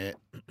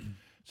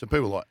 So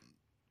people like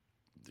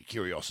the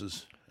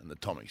Curioses and the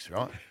Tomics,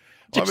 right?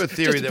 I have a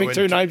theory just to that pick when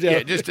two names out.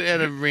 Yeah, just to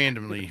out of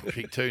randomly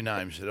pick two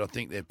names that I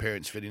think their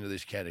parents fit into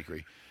this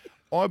category.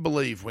 I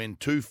believe when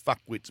two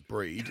fuckwits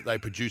breed, they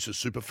produce a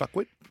super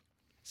fuckwit.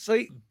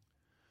 See,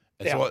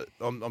 That's why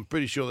I'm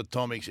pretty sure the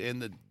Tomics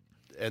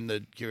and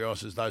the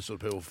Curioses, those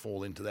sort of people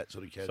fall into that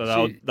sort of So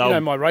category. they were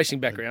my racing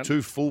background.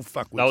 Two full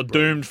fuckwits. they were breed.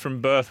 doomed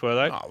from birth, were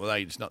they? Oh, well,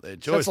 it's not their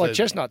choice. So it's like They're-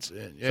 chestnuts.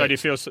 Yeah, So do you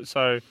feel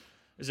so?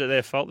 Is it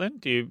their fault then?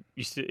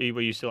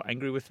 Were you still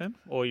angry with them,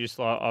 or you just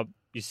like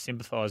you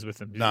sympathise with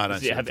them? No, I don't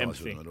Do you have sympathise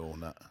with empathy? them at all,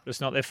 no. But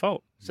it's not their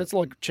fault. So it's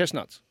like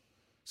chestnuts.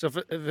 So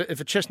if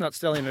a chestnut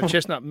stallion and a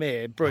chestnut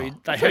mare breed,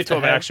 they They have to talk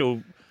about have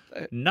actual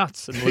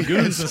nuts and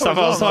lagoons and so stuff.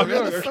 I was long. like,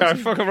 Where the okay,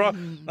 fuck's fucking right.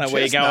 Where you going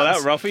with chestnuts?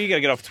 that, Ralphie? You got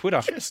to get off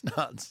Twitter.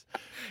 Chestnuts.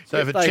 So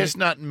if a they-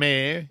 chestnut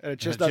mare and a and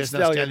chestnut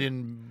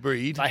stallion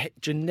breed, they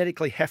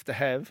genetically have to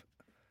have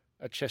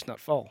a chestnut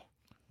foal.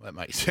 that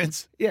makes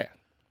sense. Yeah.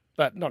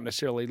 but not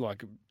necessarily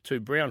like 2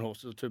 brown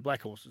horses or 2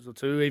 black horses or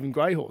 2 even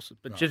grey horses.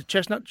 But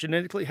chestnut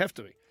genetically have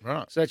to be.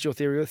 Right. So that's your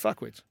theory with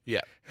fuckwits.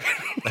 Yeah.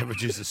 They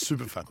produce a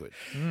super fuckwit.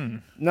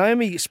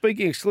 Naomi,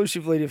 speaking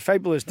exclusively to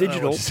Fabulous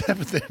Digital. What just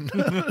happened then?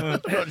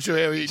 I'm not sure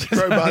how he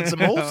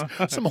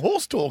crowbarred some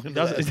horse talk. He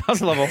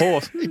does love a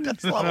horse. He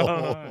does love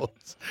a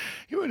horse.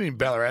 He went in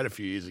Ballarat a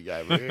few years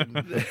ago.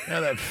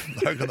 Now that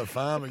bloke on the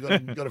farm, he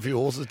got a few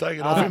horses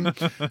taken off him.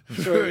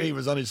 He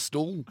was on his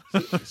stool.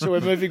 So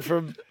we're moving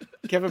from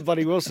Kevin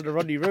Bloody Wilson to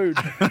Rodney Roode.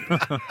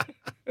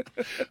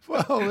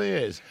 Well,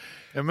 yes.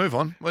 Now move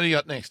on. What do you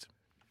got next?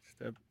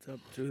 Step up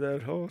to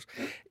that horse.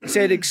 He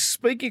said,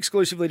 speak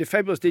exclusively to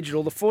Fabulous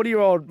Digital, the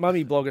 40-year-old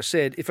mummy blogger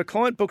said, if a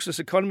client books us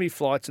economy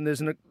flights and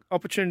there's an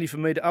opportunity for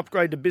me to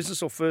upgrade to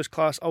business or first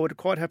class, I would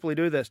quite happily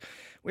do this.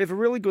 We have a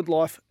really good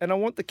life, and I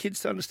want the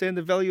kids to understand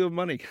the value of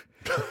money.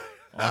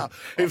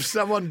 If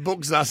someone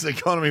books us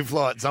economy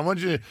flights, I want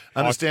you to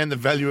understand the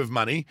value of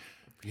money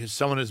because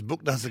someone has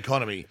booked us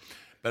economy.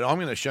 But I'm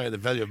going to show you the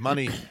value of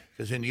money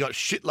because then you got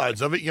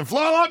shitloads of it. You can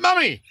fly like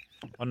mummy.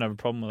 I don't have a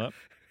problem with that.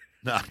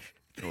 No,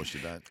 of course you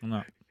don't.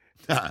 No.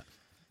 No.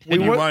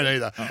 And you won't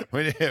either.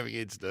 When you have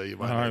kids, do you?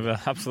 Won't either.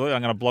 Absolutely.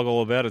 I'm going to blog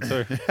all about it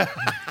too.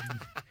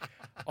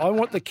 I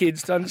want the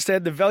kids to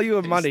understand the value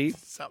of money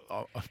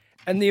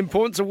and the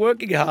importance of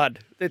working hard.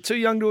 They're too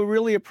young to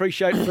really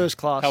appreciate first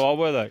class. How old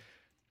were they?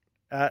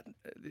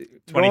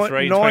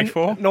 23,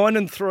 24? 9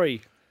 and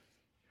 3.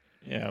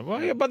 Yeah,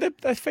 well, yeah,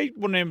 but their feet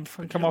wouldn't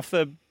even come off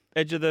the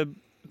edge of the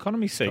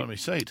economy seat. Economy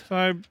seat.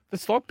 So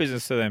it's like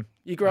business to them.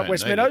 You grew up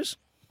West Meadows?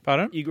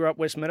 Pardon? You grew up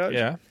West Meadows?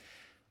 Yeah.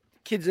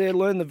 Kids there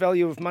learn the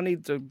value of money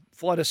to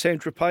fly to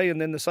Saint-Tropez and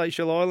then the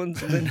Seychelles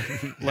Islands and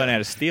then learn how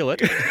to steal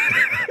it.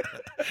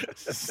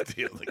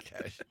 Steal the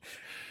cash.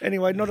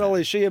 Anyway, not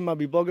only is she a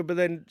mummy blogger, but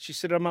then she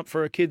set them up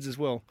for her kids as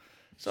well.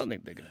 So I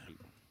think they're going to be.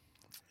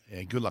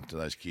 Yeah, good luck to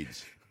those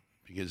kids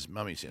because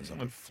mummy sounds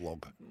like a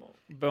flog.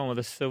 Born with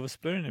a silver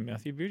spoon in her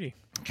mouth, you beauty.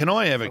 Can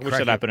I have a wish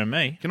that happened to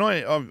me. Can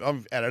I?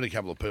 I've added a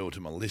couple of people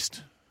to my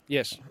list.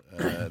 Yes.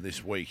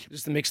 This week.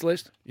 Just the mixed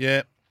list?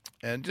 Yeah,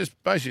 and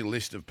just basically a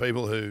list of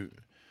people who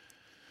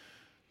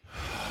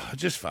are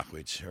just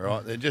fuckwits, all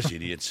right? They're just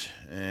idiots.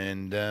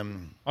 And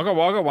I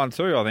got one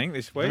too, I think,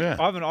 this week. Yeah.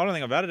 I don't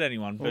think I've added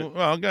anyone. But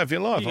well, I'll go for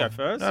your life. You go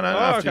first.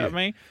 No, okay, you.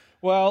 me.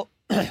 Well,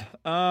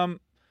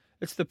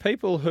 it's the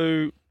people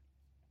who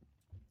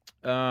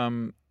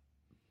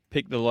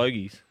pick the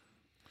Logies.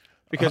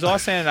 Because I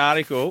sent an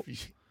article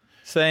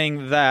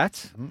saying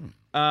that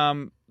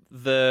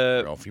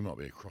the Ralph, you might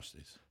be across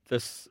this. The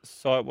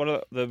site, what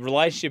are the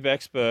relationship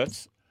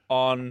experts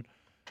on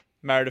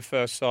Married at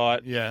First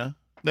Sight? Yeah,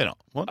 they're not.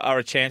 What are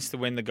a chance to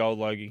win the gold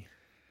Logie?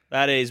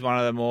 That is one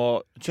of the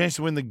more a chance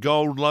to win the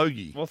gold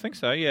Logie. Well, I think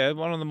so. Yeah,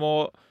 one of the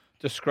more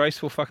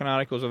disgraceful fucking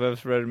articles I've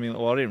ever read in my life.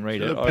 Well, I didn't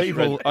read it.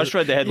 I just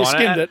read the headline. You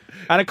skimmed it,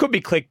 and it could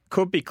be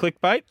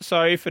clickbait.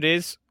 So if it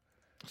is.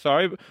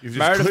 Sorry,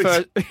 Married at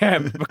First. Yeah,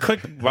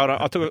 but well,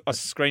 I took a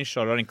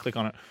screenshot. I didn't click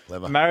on it.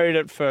 Clever. Married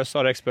at First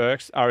Sight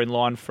experts are in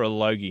line for a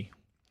Logie.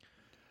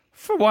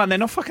 For one, they're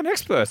not fucking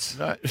experts.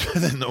 No,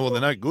 they're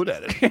not good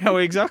at it. Yeah, well,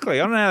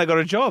 exactly. I don't know how they got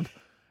a job,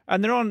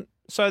 and they're on.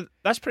 So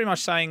that's pretty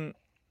much saying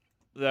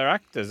they're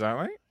actors,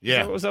 aren't they?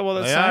 Yeah, is that what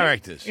they're they saying? are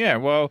actors. Yeah,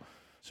 well.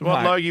 So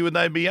what Logie would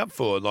they be up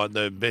for? Like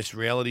the best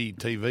reality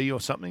TV or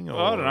something?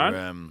 Or, I don't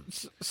know.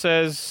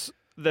 Says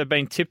they've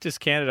been tipped as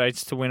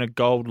candidates to win a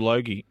gold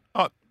Logie.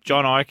 Oh,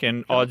 John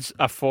Eichen odds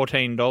are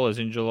 $14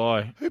 in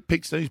July. Who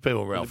picks these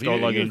people, Ralph?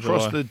 Gold Logie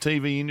across the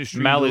TV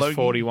industry. Mel is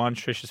 41,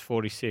 Trish is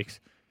 46.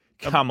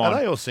 Come on. Are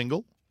they all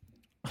single?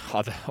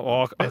 I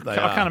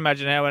can't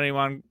imagine how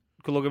anyone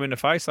could look them in the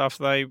face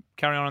after they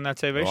carry on that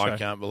TV show. I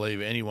can't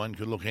believe anyone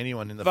could look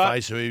anyone in the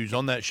face who's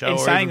on that show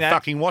or even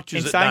fucking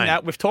watches it. In saying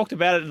that, we've talked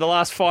about it in the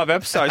last 5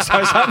 episodes,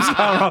 so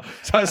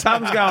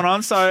something's going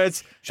on. So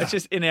it's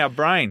just in our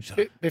brain.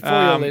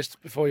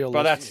 Before your list.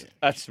 But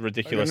that's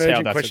ridiculous. An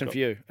urgent question for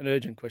you. An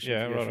urgent question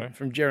for you right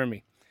from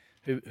Jeremy,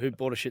 who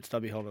bought a shit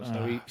stubby holder.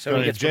 So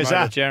he gets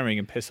Jeremy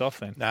can piss off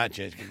then. Nah,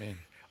 Jez, come in.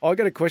 I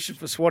got a question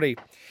for Swatty.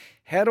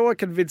 How do I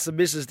convince the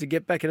missus to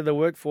get back into the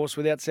workforce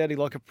without sounding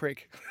like a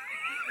prick?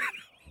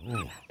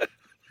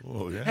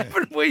 Oh, yeah.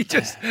 Haven't we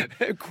just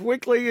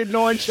quickly in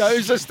 9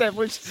 shows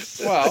established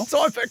the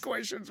type of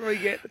questions we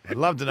get? I'd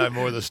love to know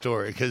more of the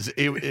story because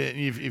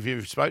if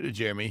you've spoke to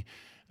Jeremy,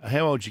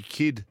 how old's your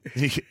kid?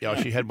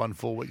 She had one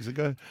 4 weeks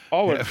ago.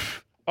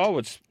 I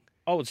would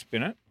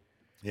spin it.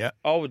 Yeah.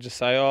 I would just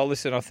say,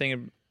 listen, I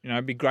think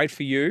it'd be great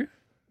for you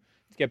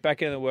to get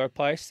back into the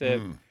workplace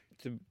to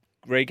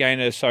regain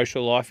a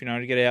social life.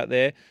 To get out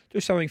there, do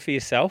something for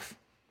yourself.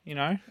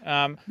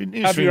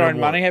 Have your own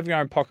money, have your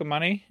own pocket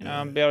money, be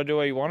able to do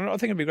what you want. I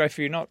think it'd be great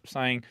for you, not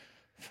saying,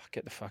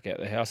 get the fuck out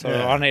of the house.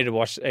 I need to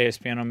watch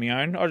ESPN on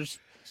my own.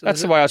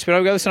 That's the way I spin it.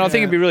 I go, listen, I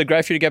think it'd be really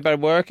great for you to get back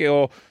to work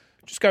or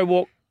just go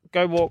walk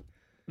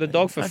the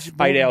dog for Aren't you 8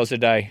 bored? hours a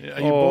day.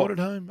 Are you bored at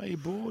home? Are you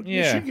bored? You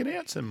Yeah. should get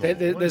out some more.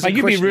 There's Mate, a you'd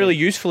be question really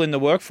there. useful in the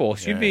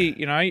workforce. You'd be,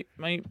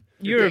 mate,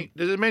 you're.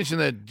 Does it mention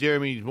that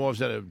Jeremy's wife's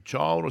had a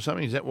child or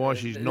something? Is that why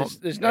she's not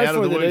There's no out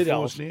of the further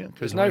workforce details. now?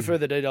 There's no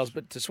further details,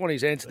 but to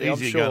Swanee's answer, there, I'm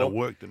Easier sure going to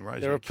work than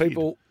raising there a are kid.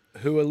 people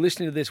who are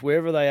listening to this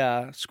wherever they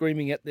are,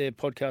 screaming at their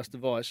podcast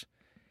device.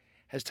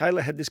 Has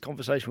Taylor had this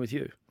conversation with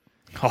you?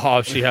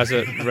 Oh, she has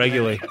it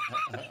regularly.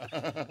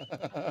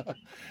 How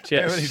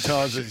many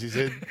times has she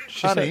said,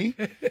 honey,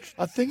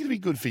 I think it'd be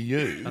good for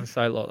you And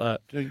say it like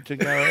that. to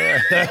go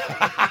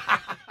out?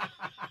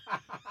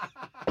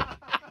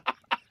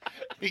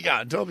 You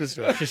can't talk us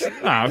to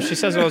her. No, she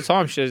says it all the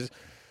time. She says,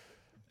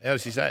 How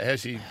does she say?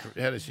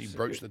 How does she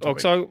broach the oh,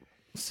 topic? so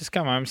let's just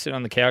come home, sit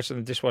on the couch, and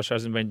the dishwasher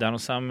hasn't been done or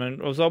something.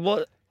 And I was like,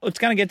 well, it's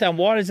going to get done.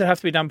 Why does it have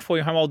to be done before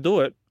you're home? I'll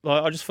do it.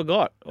 Like, I just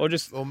forgot. Or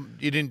just.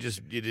 You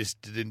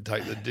just didn't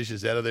take the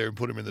dishes out of there and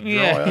put them in the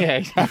dryer. Yeah,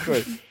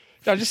 exactly.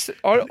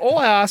 All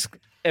I ask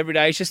every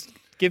day is just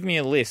give me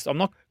a list. I'm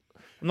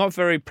not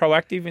very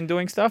proactive in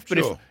doing stuff, but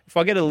Sure. if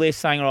I get a list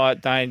saying, all right,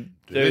 Dane,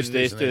 do this,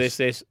 this, this, do and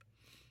this,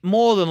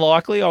 more than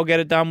likely I'll get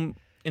it done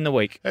in the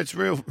week. That's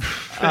real.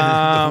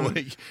 Um,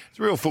 it's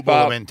real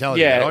footballer but,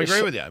 mentality. yeah, I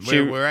agree with you.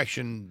 she- We're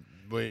action.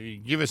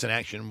 Give us an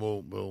action.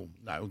 We'll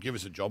give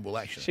us a job. We'll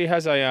action. She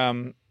has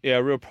a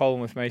real problem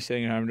with me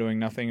sitting at home doing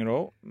nothing at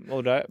all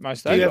day,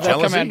 most days. you have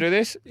I'll come jealousy? out and do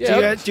this.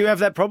 Do you have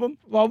that problem?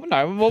 Well,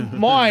 no.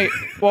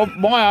 Well,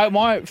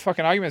 my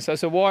fucking argument is,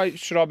 so why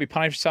should I be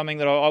punished for something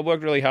that I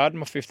worked really hard in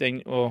my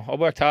 15? Well, I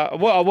worked hard.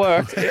 Well, I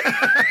worked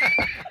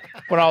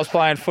when I was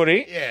playing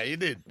footy Yeah, you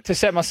did. to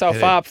set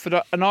myself up for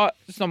that. And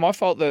it's not my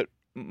fault that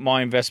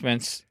my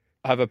investments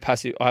have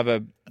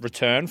a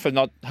return for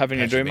not having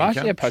to do Passive much.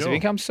 income, Yeah, passive sure.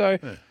 income. So,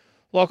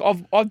 like,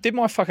 I did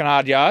my fucking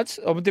hard yards.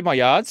 I did my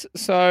yards.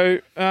 So,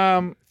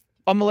 I'm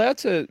allowed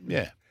to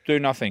Yeah. do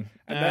nothing.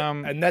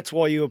 And that's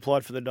why you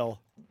applied for the dollar.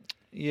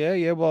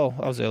 Yeah. Well,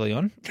 I was early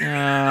on.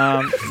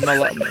 Not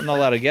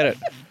allowed to get it.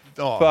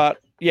 Oh, But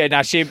yeah,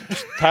 no,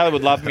 Taylor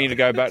would love me to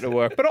go back to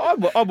work. But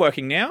I'm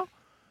working now.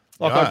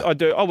 Like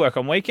Right. I work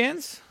on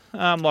weekends.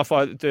 Like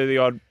I do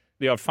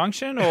the odd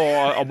function, or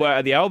I work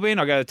at the Albion.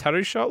 I go to the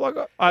tattoo shop. Like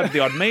I have the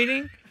odd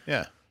meeting.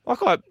 yeah. Like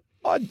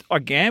I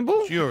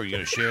gamble. So you're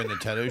going to share in the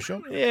tattoo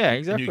shop. Yeah, You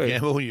exactly.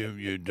 gamble.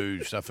 You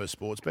do stuff for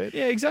sports bet.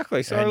 Yeah,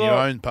 exactly. So and you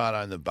like,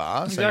 own the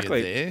bar.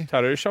 exactly So you're there.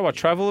 tattoo shop. I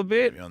travel a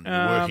bit. You're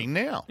working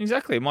now.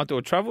 Exactly. Might do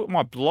a travel.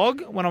 Might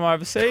blog when I'm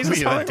overseas. or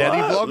You're a something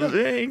daddy like that. blogger.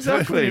 Yeah, When you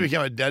exactly.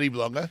 become a daddy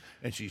blogger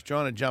and she's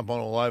trying to jump on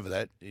all over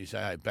that, you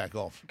say, "Hey, back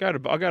off." I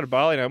go to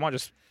Bali now. I might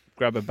just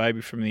grab a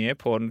baby from the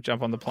airport and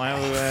jump on the plane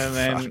with her,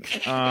 and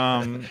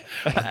then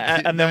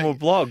and then we'll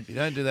blog. You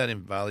don't do that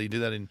in Bali. You do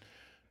that in.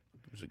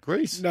 Was it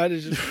Greece? No,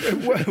 there's just,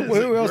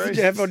 who else did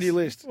you have on your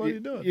list? What are you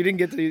doing? You didn't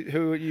get to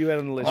who you had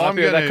on the list. I'm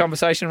Happy with that gonna-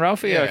 conversation,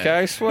 Ralphie? Yeah.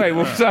 Okay, sweet.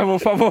 We'll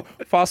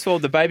fast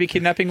forward the baby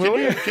kidnapping, will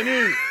we? Can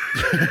you?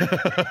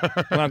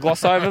 Want to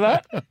gloss over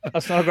that?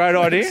 That's not a great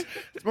idea.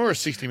 It's more a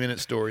 60-minute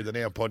story than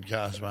our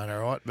podcast, mate. All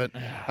right, but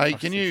hey,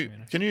 can you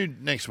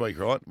next week?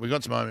 Right, we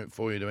got some moment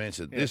for you to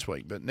answer this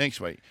week, but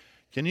next week,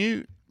 can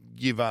you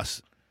give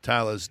us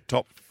Taylor's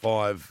top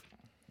 5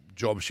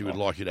 jobs she would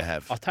like you to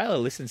have? Oh, Taylor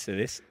listens to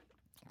this.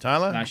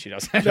 Taylor? No, she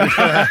doesn't. She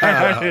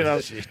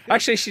doesn't.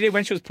 Actually, she did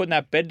when she was putting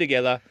that bed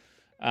together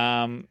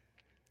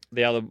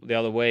the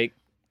other week.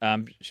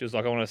 She was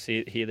like, I want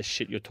to hear the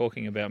shit you're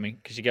talking about me,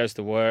 because she goes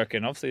to work,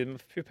 and obviously a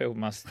few people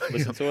must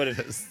listen to it.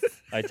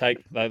 And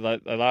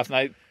they laugh.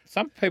 And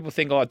some people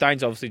think, oh,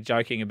 Dane's obviously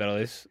joking about all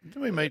this.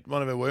 Did we meet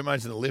one of our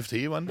workmates in the lift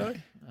here one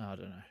day? Oh, I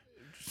don't know.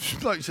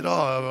 Bloke said,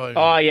 "Oh,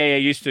 Oh, yeah,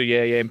 used to,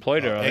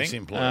 employed her, I think.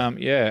 ex-employer.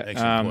 Yeah.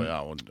 Ex-employer.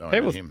 Oh, well,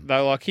 People, him.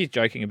 they're like, he's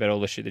joking about all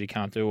the shit that he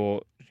can't do,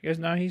 or she goes,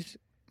 no, he's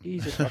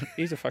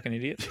a fucking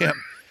idiot. Yep.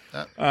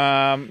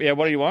 Yeah,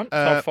 what do you want?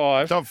 Top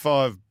 5. Top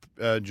 5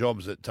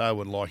 jobs that Taylor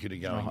would like you to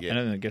go and get.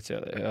 Anything that gets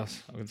out of the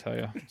house, I can tell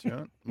you.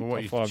 Right. Well,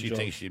 what Top 5 she jobs.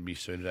 thinks she'd be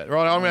suited at.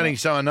 Right, I'm going to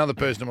show another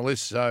person on my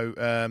list. So,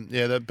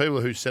 the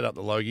people who set up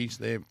the Logies,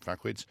 they're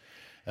fuckwits.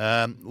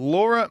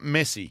 Laura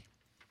Messi.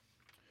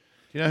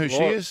 Do you know who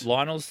she is?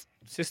 Lionel's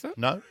sister?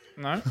 No.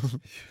 No?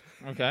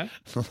 Okay.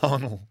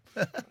 Lionel.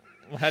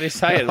 Well, how do you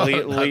say it?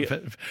 No,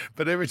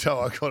 but every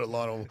time I call it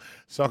Lionel,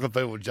 soccer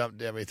people would jump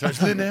down my throat.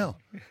 It's Linnell.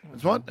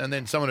 It's what? And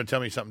then someone would tell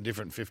me something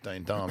different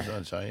 15 times.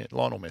 I'd say, yeah,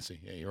 Lionel Messi.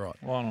 Yeah, you're right.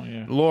 Lionel,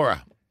 yeah.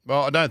 Laura.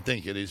 Well, I don't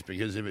think it is,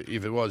 because if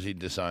it was, he'd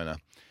disown her.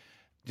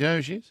 Do you know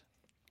who she is?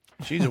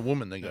 She's a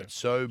woman that got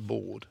so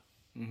bored,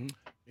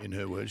 in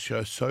her words, she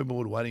was so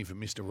bored waiting for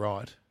Mr.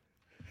 Right.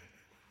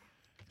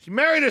 She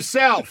married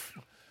herself.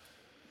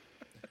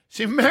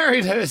 She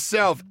married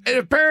herself. And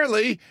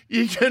apparently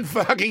you can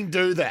fucking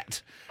do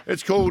that.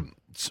 It's called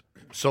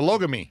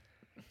sologamy.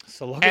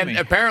 And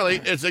apparently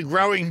it's a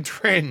growing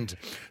trend.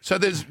 So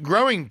there's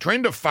growing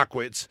trend of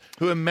fuckwits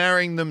who are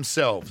marrying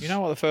themselves. You know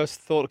what the first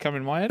thought come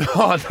in my head?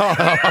 Oh,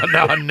 no,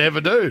 I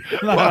never do.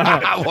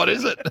 What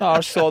is it? No, I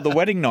saw The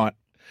Wedding Night.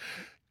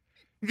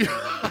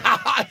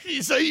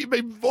 So you've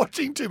been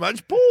watching too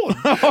much porn.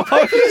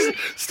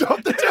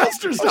 Stop the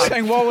Telstra stuff.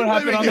 saying what would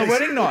happen on the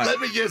wedding night. Let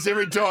me guess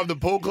every time the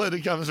porn cleaner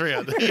comes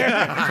around.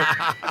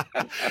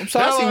 I'm just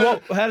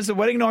asking, how does the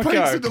wedding night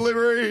Pizza go?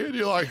 delivery, and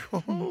you're like,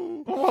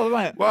 oh. Well,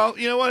 mate. Well,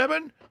 you know what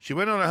happened? She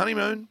went on a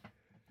honeymoon.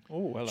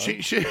 Oh, hello. She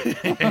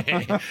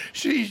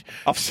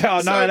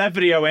I know how that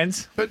video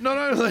ends. But not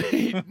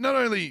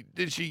only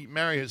did she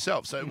marry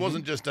herself, so it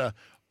wasn't just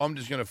I'm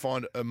just going to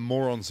find a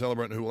moron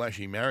celebrant who will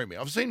actually marry me.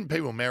 I've seen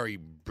people marry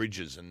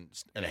bridges and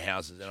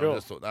houses, and I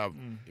just thought,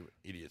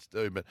 idiots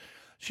do. But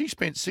she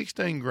spent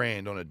 16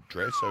 grand on a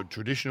dress, a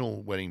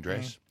traditional wedding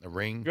dress, a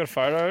ring. You got a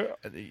photo?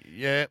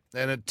 Yeah,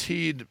 and a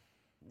tiered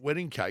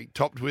wedding cake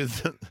topped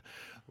with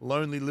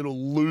lonely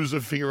little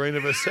loser figurine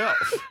of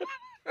herself.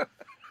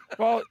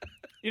 Well,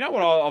 you know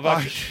what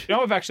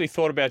I've actually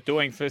thought about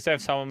doing for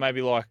someone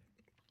maybe like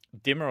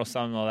Dimmer or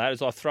something like that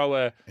is I throw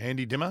a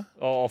Andy Dimmer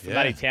or for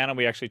Matty Towner,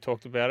 we actually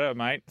talked about it,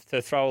 mate,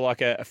 to throw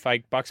like a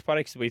fake Bucks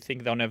buddy because we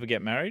think they'll never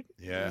get married.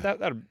 Yeah,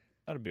 that'd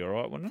be all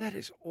right, wouldn't it? That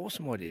is an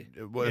awesome idea.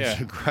 Well,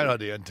 it's a great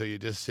idea until you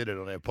just said it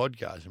on our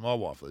podcast, and my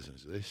wife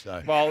listens to this.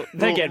 So well,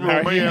 they get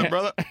married. Rule me out,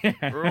 brother.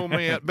 Rule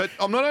me out. But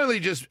I'm not only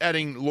just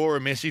adding Laura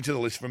Messi to the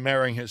list for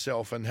marrying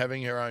herself and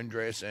having her own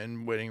dress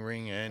and wedding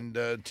ring and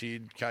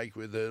tiered cake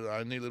with the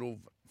only little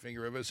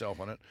figure of herself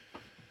on it.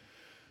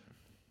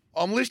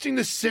 I'm listing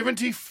the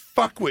 70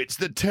 fuckwits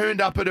that turned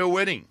up at her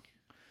wedding.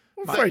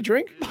 Free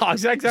drink? Oh,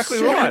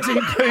 exactly right.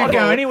 I'll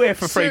go anywhere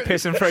for free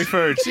piss and free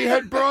food. She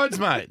had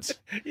bridesmaids.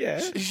 Yeah.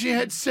 She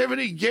had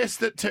 70 guests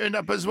that turned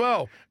up as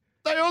well.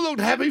 They all looked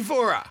happy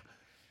for her.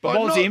 But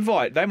what was the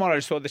invite? They might have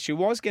just thought that she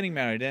was getting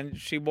married and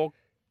she walked.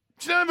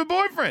 She didn't have a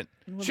boyfriend.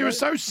 She was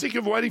so sick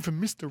of waiting for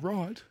Mr.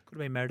 Right. Could have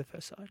been married at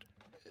first sight.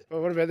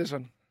 Well, what about this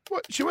one?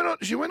 What she went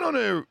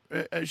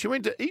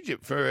to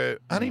Egypt for her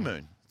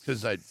honeymoon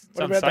because they. It's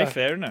unsafe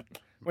there, isn't it?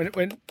 When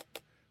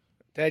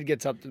Dad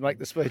gets up to make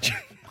the speech.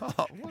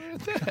 Oh, what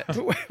is that?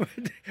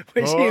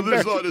 When's he I'd just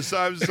embarrassed? like to say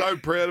I'm so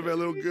proud of our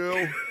little girl.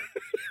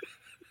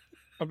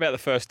 What about the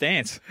first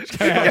dance?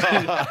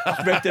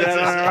 Expected it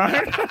on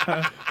her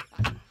own.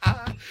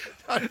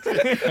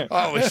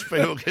 I wish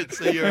people could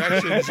see your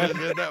actions.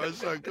 That was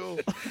so cool.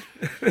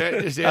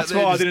 That's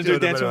why I didn't do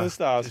Dancing with the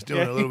Stars. Just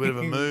doing a little bit of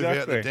a move out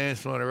Exactly. the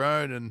dance floor on her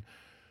own. And,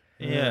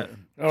 Yeah.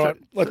 All right,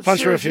 let's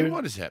punch through a seriously, few.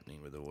 what is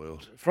happening with the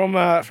world? From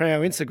our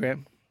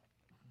Instagram.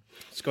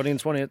 Scotty and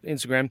Swanee at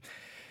Instagram.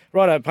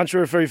 Righto, punch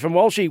through a few from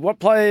Walshy. What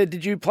player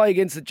did you play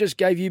against that just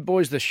gave you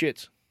boys the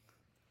shits?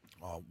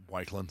 Oh,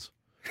 Wakelands.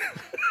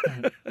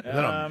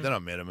 Then I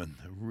met him, and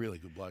they're really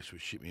good blokes who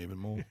shit me even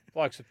more.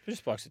 Blokes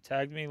that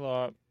tagged me,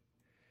 like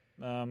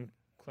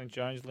Clint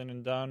Jones,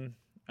 Lyndon Dunn,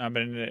 but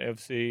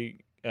obviously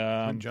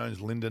Clint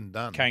Jones, Lyndon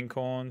Dunn. Kane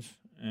Corns.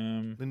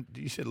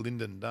 You said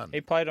Lyndon Dunn.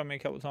 He played on me a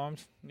couple of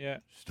times. Yeah.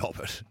 Stop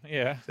it.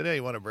 Yeah. Is that how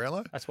you won a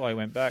Brownlow? That's why he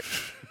went back.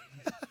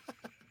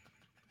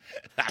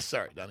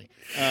 Sorry, Dunny.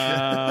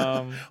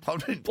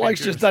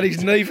 Blake's just done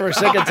his knee for a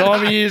second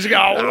time years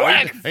ago.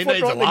 Whack! He needs a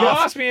You laugh.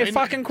 asked me a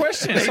fucking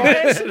question, so I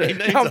answered it.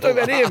 needs I'm a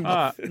talking about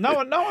laugh. him. No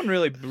one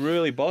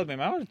really bothered me,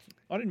 mate.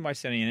 I didn't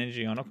waste any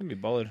energy on. I couldn't be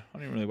bothered. I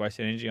didn't really waste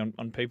energy on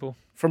people.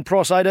 From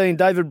Pros 18,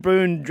 David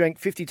Boone drank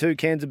 52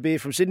 cans of beer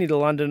from Sydney to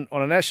London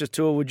on an Ashes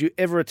tour. Would you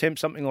ever attempt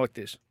something like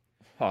this?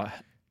 Oh,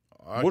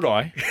 would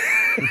I?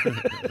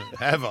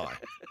 Have I?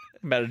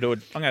 I'm going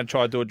to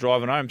try to do it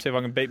driving home, see if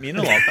I can beat me in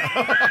a lot.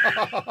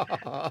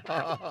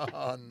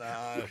 Oh,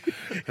 no.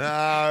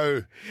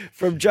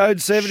 From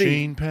Jode 70,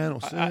 Sheen panel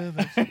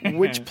service.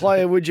 which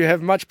player would you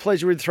have much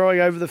pleasure in throwing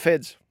over the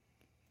feds?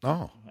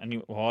 Oh. I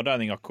don't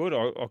think I could.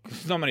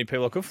 There's not many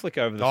people I could flick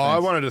over the I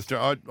fence. wanted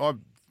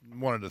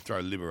to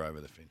throw Libber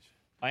over the fence.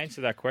 I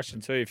answered that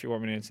question too, if you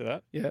want me to answer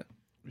that. Yeah,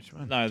 Which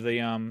one? No,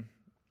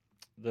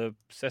 the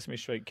Sesame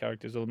Street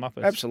characters or the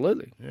Muppets.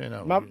 absolutely. Yeah,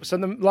 no. So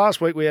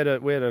last week we had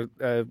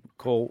a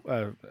call,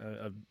 a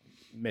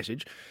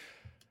message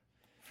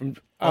from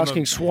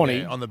asking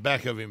Swanee. On the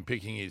back of him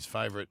picking his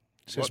favourite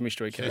Sesame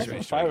Street character. Sesame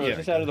My Street. favourite,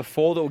 just out of the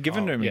four that were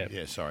given to me. yeah.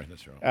 Yeah, sorry,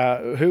 that's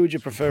right. Who would you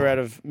prefer out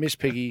of Miss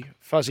Piggy,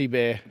 Fuzzy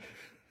Bear?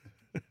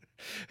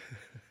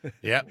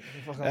 Yeah.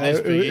 Who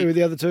are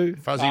the other two?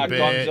 Fuzzy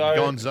Bear,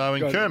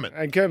 Gonzo, and Kermit.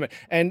 And Kermit.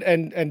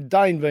 And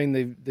Dane being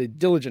the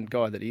diligent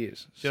guy that he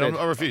is. Said,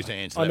 I refuse to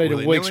answer I that. need a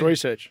willy-nilly. week's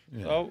research.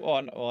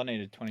 I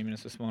needed 20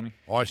 minutes this morning.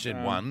 I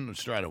said one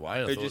straight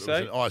away. Who'd you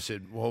say? I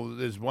said, well,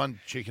 there's one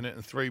chicken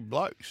and three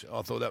blokes.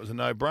 I thought that was a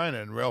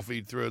no-brainer. And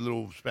Ralphie threw a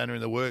little spanner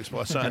in the works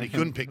by saying he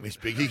couldn't pick Miss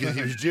Piggy because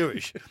he was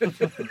Jewish.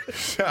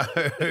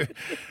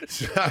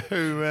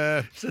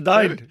 So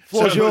Dane,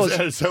 floor's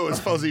yours. So it was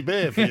Fuzzy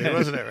Bear for you,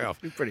 wasn't it, Ralph?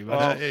 Pretty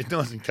much. It's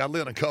nice and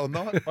cuddly on a cold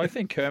night. I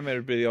think Kermit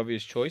would be the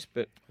obvious choice,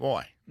 but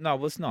Why? no,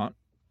 well, it's not.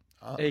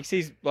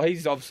 He's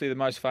obviously the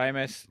most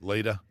famous.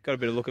 Leader. Got a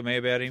bit of look at me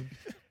about him.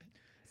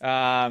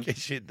 Get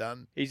shit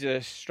done. He's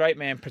a straight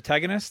man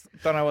protagonist.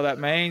 Don't know what that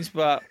means,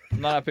 but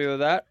I'm not happy with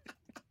that.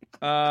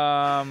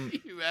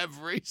 You have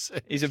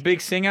research. He's a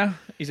big singer.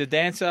 He's a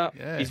dancer.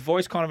 Yeah. His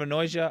voice kind of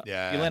annoys you.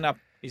 Yeah. You'll end up.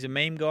 He's a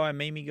meme guy,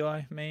 meme.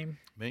 Meme?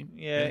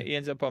 Yeah, he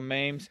ends up on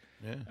memes.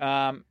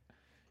 Yeah.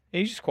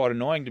 He's just quite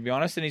annoying, to be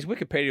honest. And his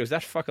Wikipedia was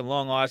that fucking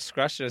long. I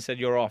scratched it and said,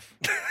 "You're off."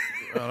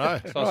 I know.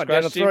 So I Right,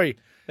 down to scratched him. 3.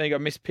 Then you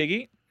got Miss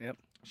Piggy. Yep.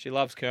 She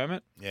loves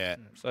Kermit. Yeah.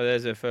 So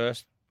there's her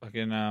first.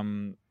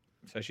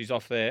 So she's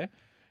off there.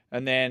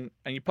 And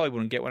you probably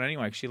wouldn't get one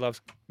anyway because she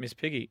loves Miss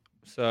Piggy.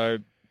 So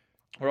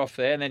we're off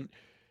there. And then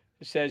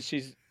it says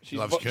she's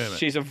loves Kermit.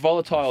 she's a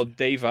volatile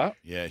diva.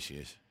 Yeah, she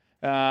is.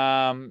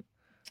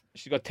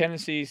 She's got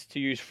tendencies to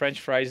use French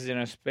phrases in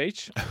her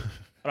speech. I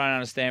don't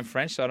understand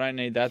French, so I don't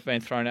need that being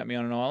thrown at me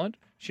on an island.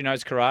 She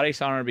knows karate,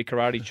 so I don't want to be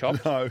karate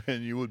chopped. No,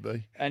 and you would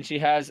be. And she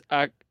has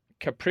a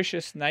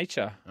capricious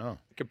nature. Oh.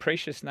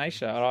 Capricious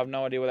nature. I have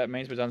no idea what that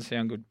means, but it doesn't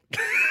sound good.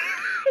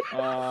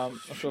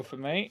 That's all for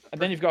me.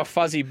 And then you've got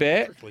Fuzzy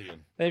Bear.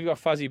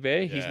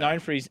 He's known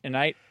for his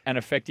innate and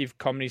effective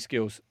comedy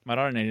skills. Mate,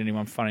 I don't need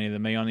anyone funnier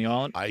than me on the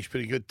island. He's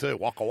pretty good too.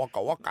 Waka,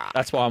 waka, waka.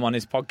 That's why I'm on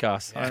this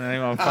podcast. I don't need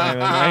anyone funnier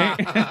than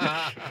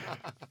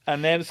me.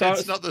 And then It's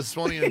not the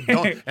Swanee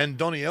and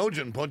Donnie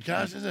Elgin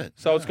podcast, is it?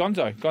 So it's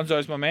Gonzo.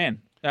 Gonzo's my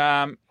man.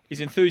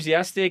 He's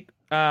enthusiastic.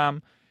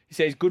 He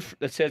says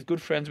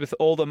good friends with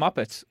all the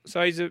Muppets.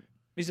 So he's a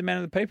man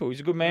of the people. He's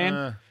a good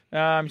man.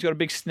 He's got a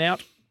big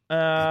snout.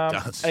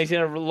 does. And he's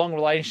in a long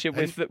relationship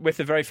with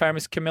the very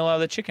famous Camilla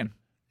the chicken.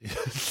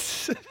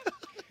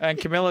 And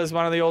Camilla is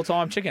one of the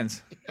all-time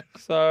chickens.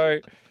 So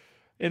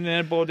in the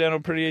end, boiled down to a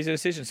pretty easy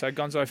decision. So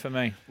Gonzo for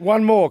me.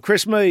 One more,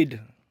 Chris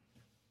Mead.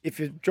 If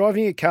you're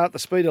driving your car at the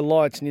speed of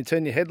lights and you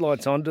turn your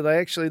headlights on, do they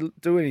actually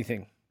do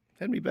anything?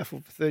 Had me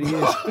baffled for 30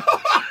 years.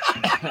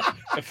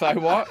 If they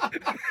what?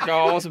 Go,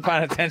 I wasn't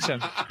paying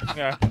attention.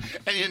 Yeah.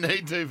 And you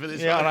need to for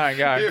this. Yeah, one. I know,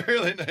 go. You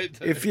really need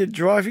to. If you're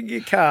driving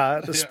your car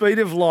at the speed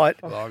of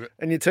light Like it.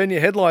 and you turn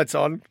your headlights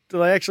on, do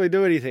they actually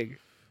do anything?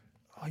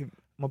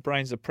 My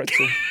brain's a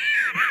pretzel.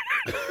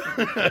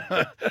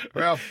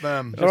 Ralph,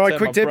 All right,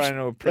 quick my tips. brain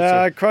to a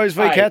pretzel. Crows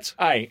v Cats.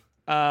 Hey,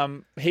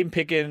 him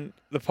picking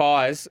the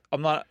Pies.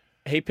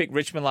 He picked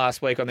Richmond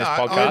last week on this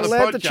on podcast. the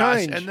Allowed to podcast,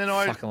 change. and then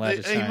I Fucking allowed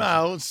to change.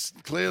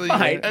 emails clearly.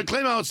 Mate.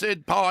 Clemo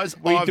said pies.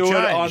 We I've do changed.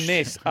 it on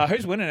this.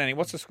 Who's winning, Annie?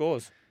 What's the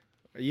scores?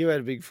 You had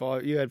a big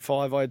 5. You had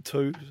 5. I had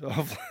 2. So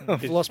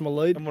I've lost my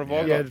lead. And what have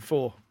I You got? had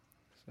 4.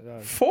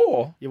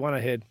 4? You won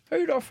ahead.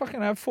 Who do I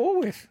fucking have 4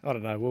 with? I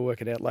don't know. We'll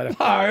work it out later.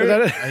 No. Is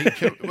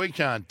that it? We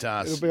can't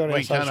ask. It'll be on our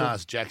We can't social.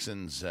 ask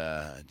Jackson's.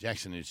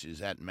 Jackson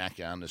is at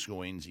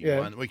Macca_Inzy.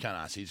 Yeah. We can't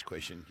ask his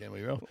question, can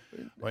we, Will?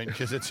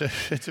 Because it's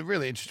a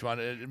really interesting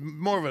one.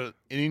 More of an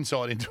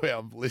insight into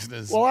our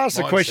listeners. Well, ask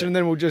the mindset. question and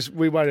then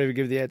we won't even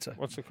give the answer.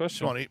 What's the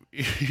question? Swanee,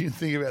 you can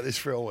think about this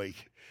for a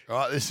week. All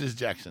right, this is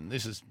Jackson.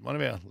 This is one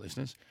of our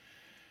listeners.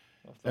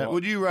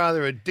 Would you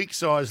rather a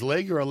dick-sized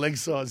leg or a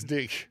leg-sized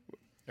dick?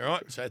 All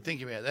right, so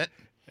think about that.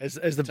 As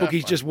the Tough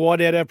bookies one. just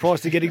wide out our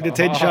price to getting to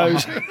 10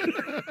 shows.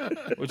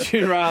 Would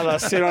you rather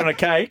sit on a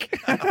cake?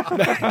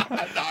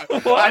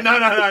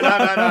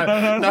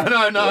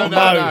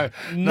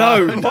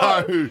 No.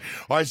 No.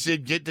 I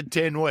said get to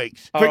 10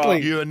 weeks.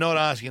 Quickly. You are not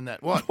asking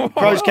that. What?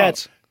 Crows,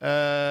 Cats.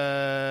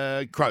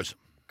 Crows.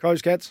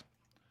 Crows, Cats.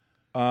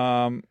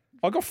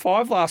 I got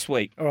 5 last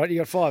week. All right, you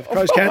got 5.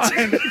 Crows, Cats.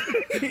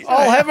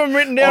 I'll have them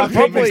written down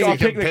properly. I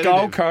picked the competitive.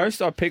 Gold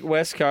Coast. I picked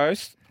West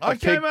Coast. I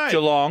Okay, picked mate.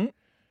 Geelong.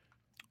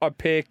 I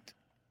picked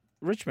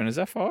Richmond. Is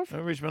that 5?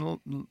 Richmond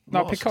No,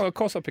 lost. of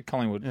course I picked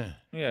Collingwood. Yeah.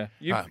 Yeah.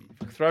 You Ah.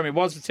 throw me.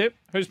 What's the tip?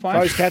 Who's playing?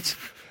 Crows, Cats.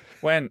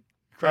 When?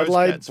 Crows,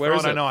 Adelaide. Cats, Where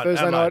is Friday it? night.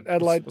 Thursday night,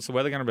 Adelaide. What's the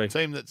weather going to be?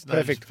 Team that's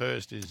Perfect.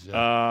 first is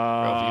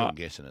Ralph, you're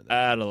guessing it.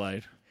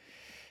 Adelaide.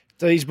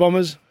 D's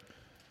Bombers.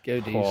 Go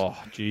D's. Oh,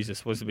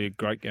 Jesus. Was to be a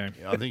great game.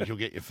 I think you'll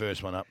get your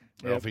first one up,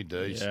 Ralphie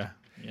D's. Yeah.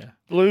 Yeah.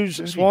 Blues,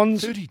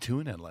 Swans.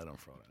 32 in Adelaide on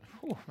Friday.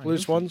 Blue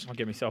Swans. I'll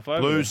get myself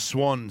over. Blues,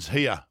 Swans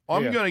here.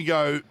 I'm Yeah. going to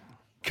go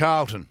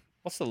Carlton.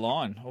 What's the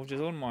line? I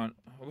wouldn't mind.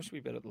 I wish we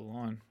bet at the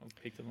line. I've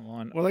picked on the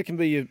line. Well, that can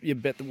be your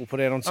bet that we'll put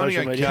out on I'm gonna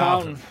social go media.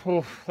 Carlton.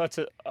 Carlton. That's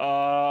it.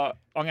 I'm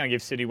going to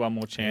give City one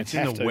more chance. It's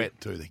in Have the to. wet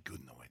too. They're good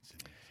in the wet.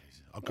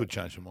 I could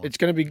change my mind. It's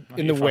going to be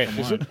in the you wet,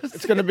 fucking is it?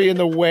 It's going to be in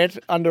the wet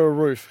under a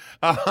roof.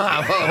 Where's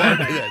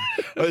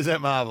that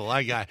marble?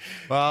 Okay.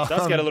 Well, It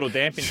does get a little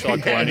damp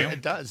inside Colonial.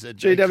 It does.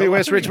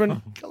 GWS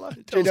Richmond.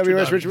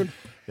 GWS Richmond.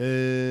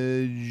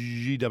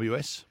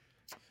 GWS.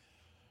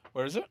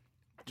 Where is it?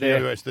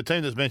 GWS. The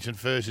team that's mentioned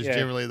first is Yeah.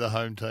 generally the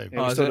home team. Yeah.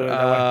 Oh, we is still it? don't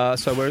know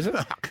So where is it?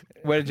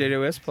 Where did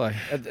GWS play?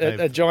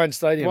 At Giant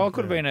Stadium. Well, it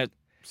could have been at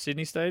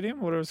Sydney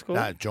Stadium, whatever it's called.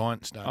 No,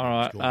 Giant Stadium. All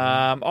right. It's called.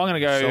 I'm going to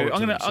go. Sold it to I'm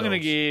going to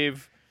themselves.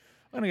 give.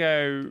 I'm going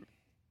to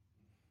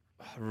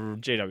go.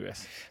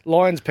 GWS.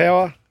 Lions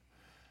Power.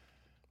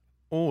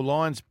 Oh,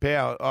 Lions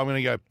Power. I'm going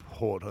to go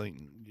Port. I think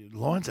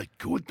Lions are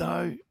good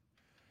though.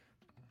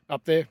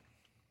 Up there.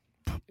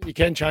 You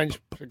can change.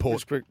 Port.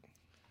 It's quick.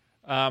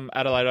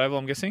 Adelaide Oval,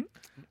 I'm guessing.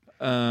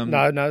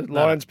 No,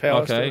 Lions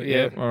Power. Okay, still,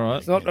 yeah, all right.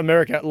 It's not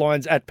America.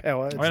 Lions at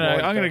Power. It's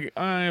Lions I'm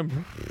Power. going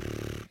to.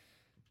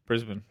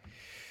 Brisbane.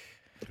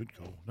 Good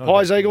call. Not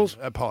Pies, bad. Eagles.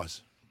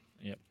 Pies.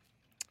 Yep.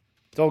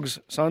 Dogs,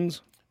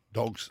 Suns.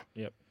 Dogs.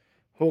 Yep.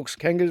 Hawks,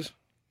 Kangas.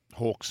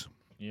 Hawks.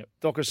 Yep.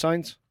 Dockers,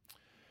 Saints.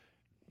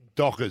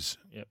 Dockers.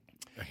 Yep.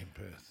 Back in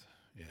Perth.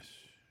 Yes.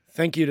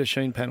 Thank you to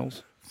Sheen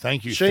Panels.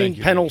 Thank you. Sheen thank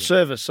you, Panel thank you.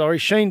 Service. Sorry,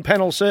 Sheen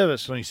Panel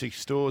Service. 26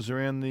 stores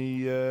around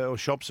or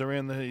shops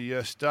around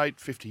the state,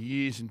 50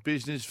 years in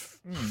business,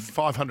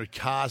 500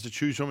 cars to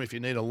choose from if you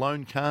need a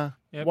loan car.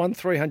 Yep.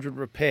 1-300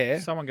 repair.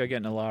 Someone go get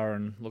in Alara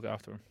and look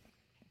after him.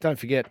 Don't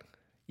forget,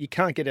 you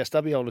can't get our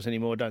stubby holders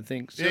anymore, I don't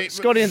think. So, Yeah,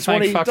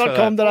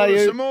 ScottyN20.com.au.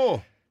 Order some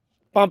more.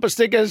 Bumper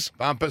stickers.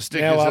 Bumper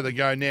stickers Now are up. the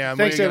go now. And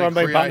Thanks we're everyone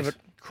going being part of to it.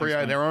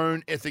 create our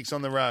own ethics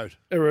on the road.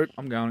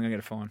 I'm going to get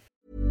a fine.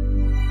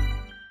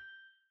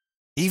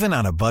 Even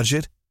on a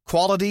budget,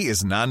 quality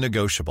is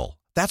non-negotiable.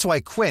 That's why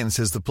Quince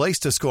is the place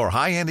to score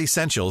high-end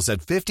essentials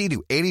at 50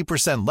 to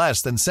 80%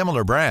 less than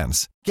similar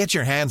brands. Get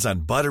your hands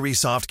on buttery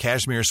soft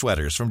cashmere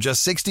sweaters from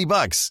just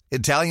 $60,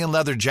 Italian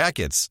leather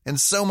jackets,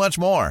 and so much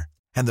more.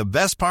 And the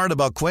best part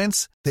about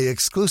Quince, they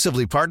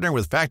exclusively partner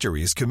with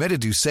factories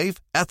committed to safe,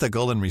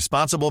 ethical, and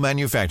responsible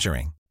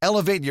manufacturing.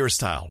 Elevate your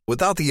style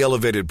without the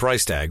elevated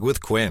price tag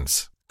with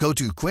Quince. Go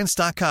to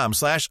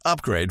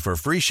quince.com/upgrade for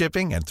free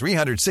shipping and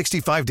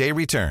 365-day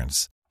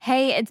returns.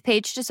 Hey, it's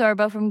Paige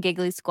DeSorbo from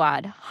Giggly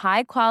Squad.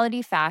 High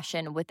quality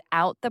fashion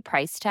without the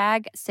price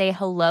tag. Say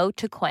hello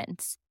to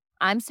Quince.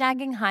 I'm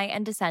snagging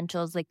high-end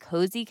essentials like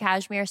cozy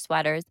cashmere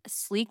sweaters,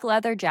 sleek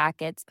leather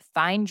jackets,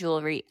 fine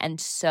jewelry, and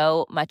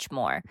so much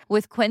more.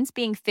 With Quince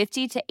being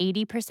 50 to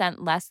 80%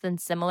 less than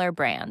similar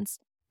brands.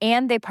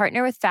 And they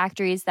partner with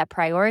factories that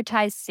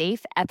prioritize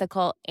safe,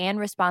 ethical, and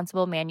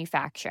responsible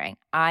manufacturing.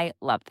 I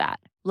love that.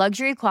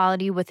 Luxury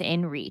quality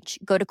within reach.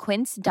 Go to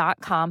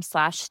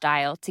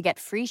quince.com/style to get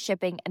free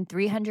shipping and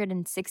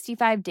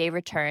 365-day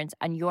returns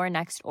on your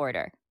next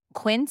order.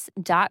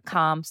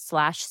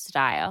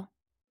 Quince.com/style.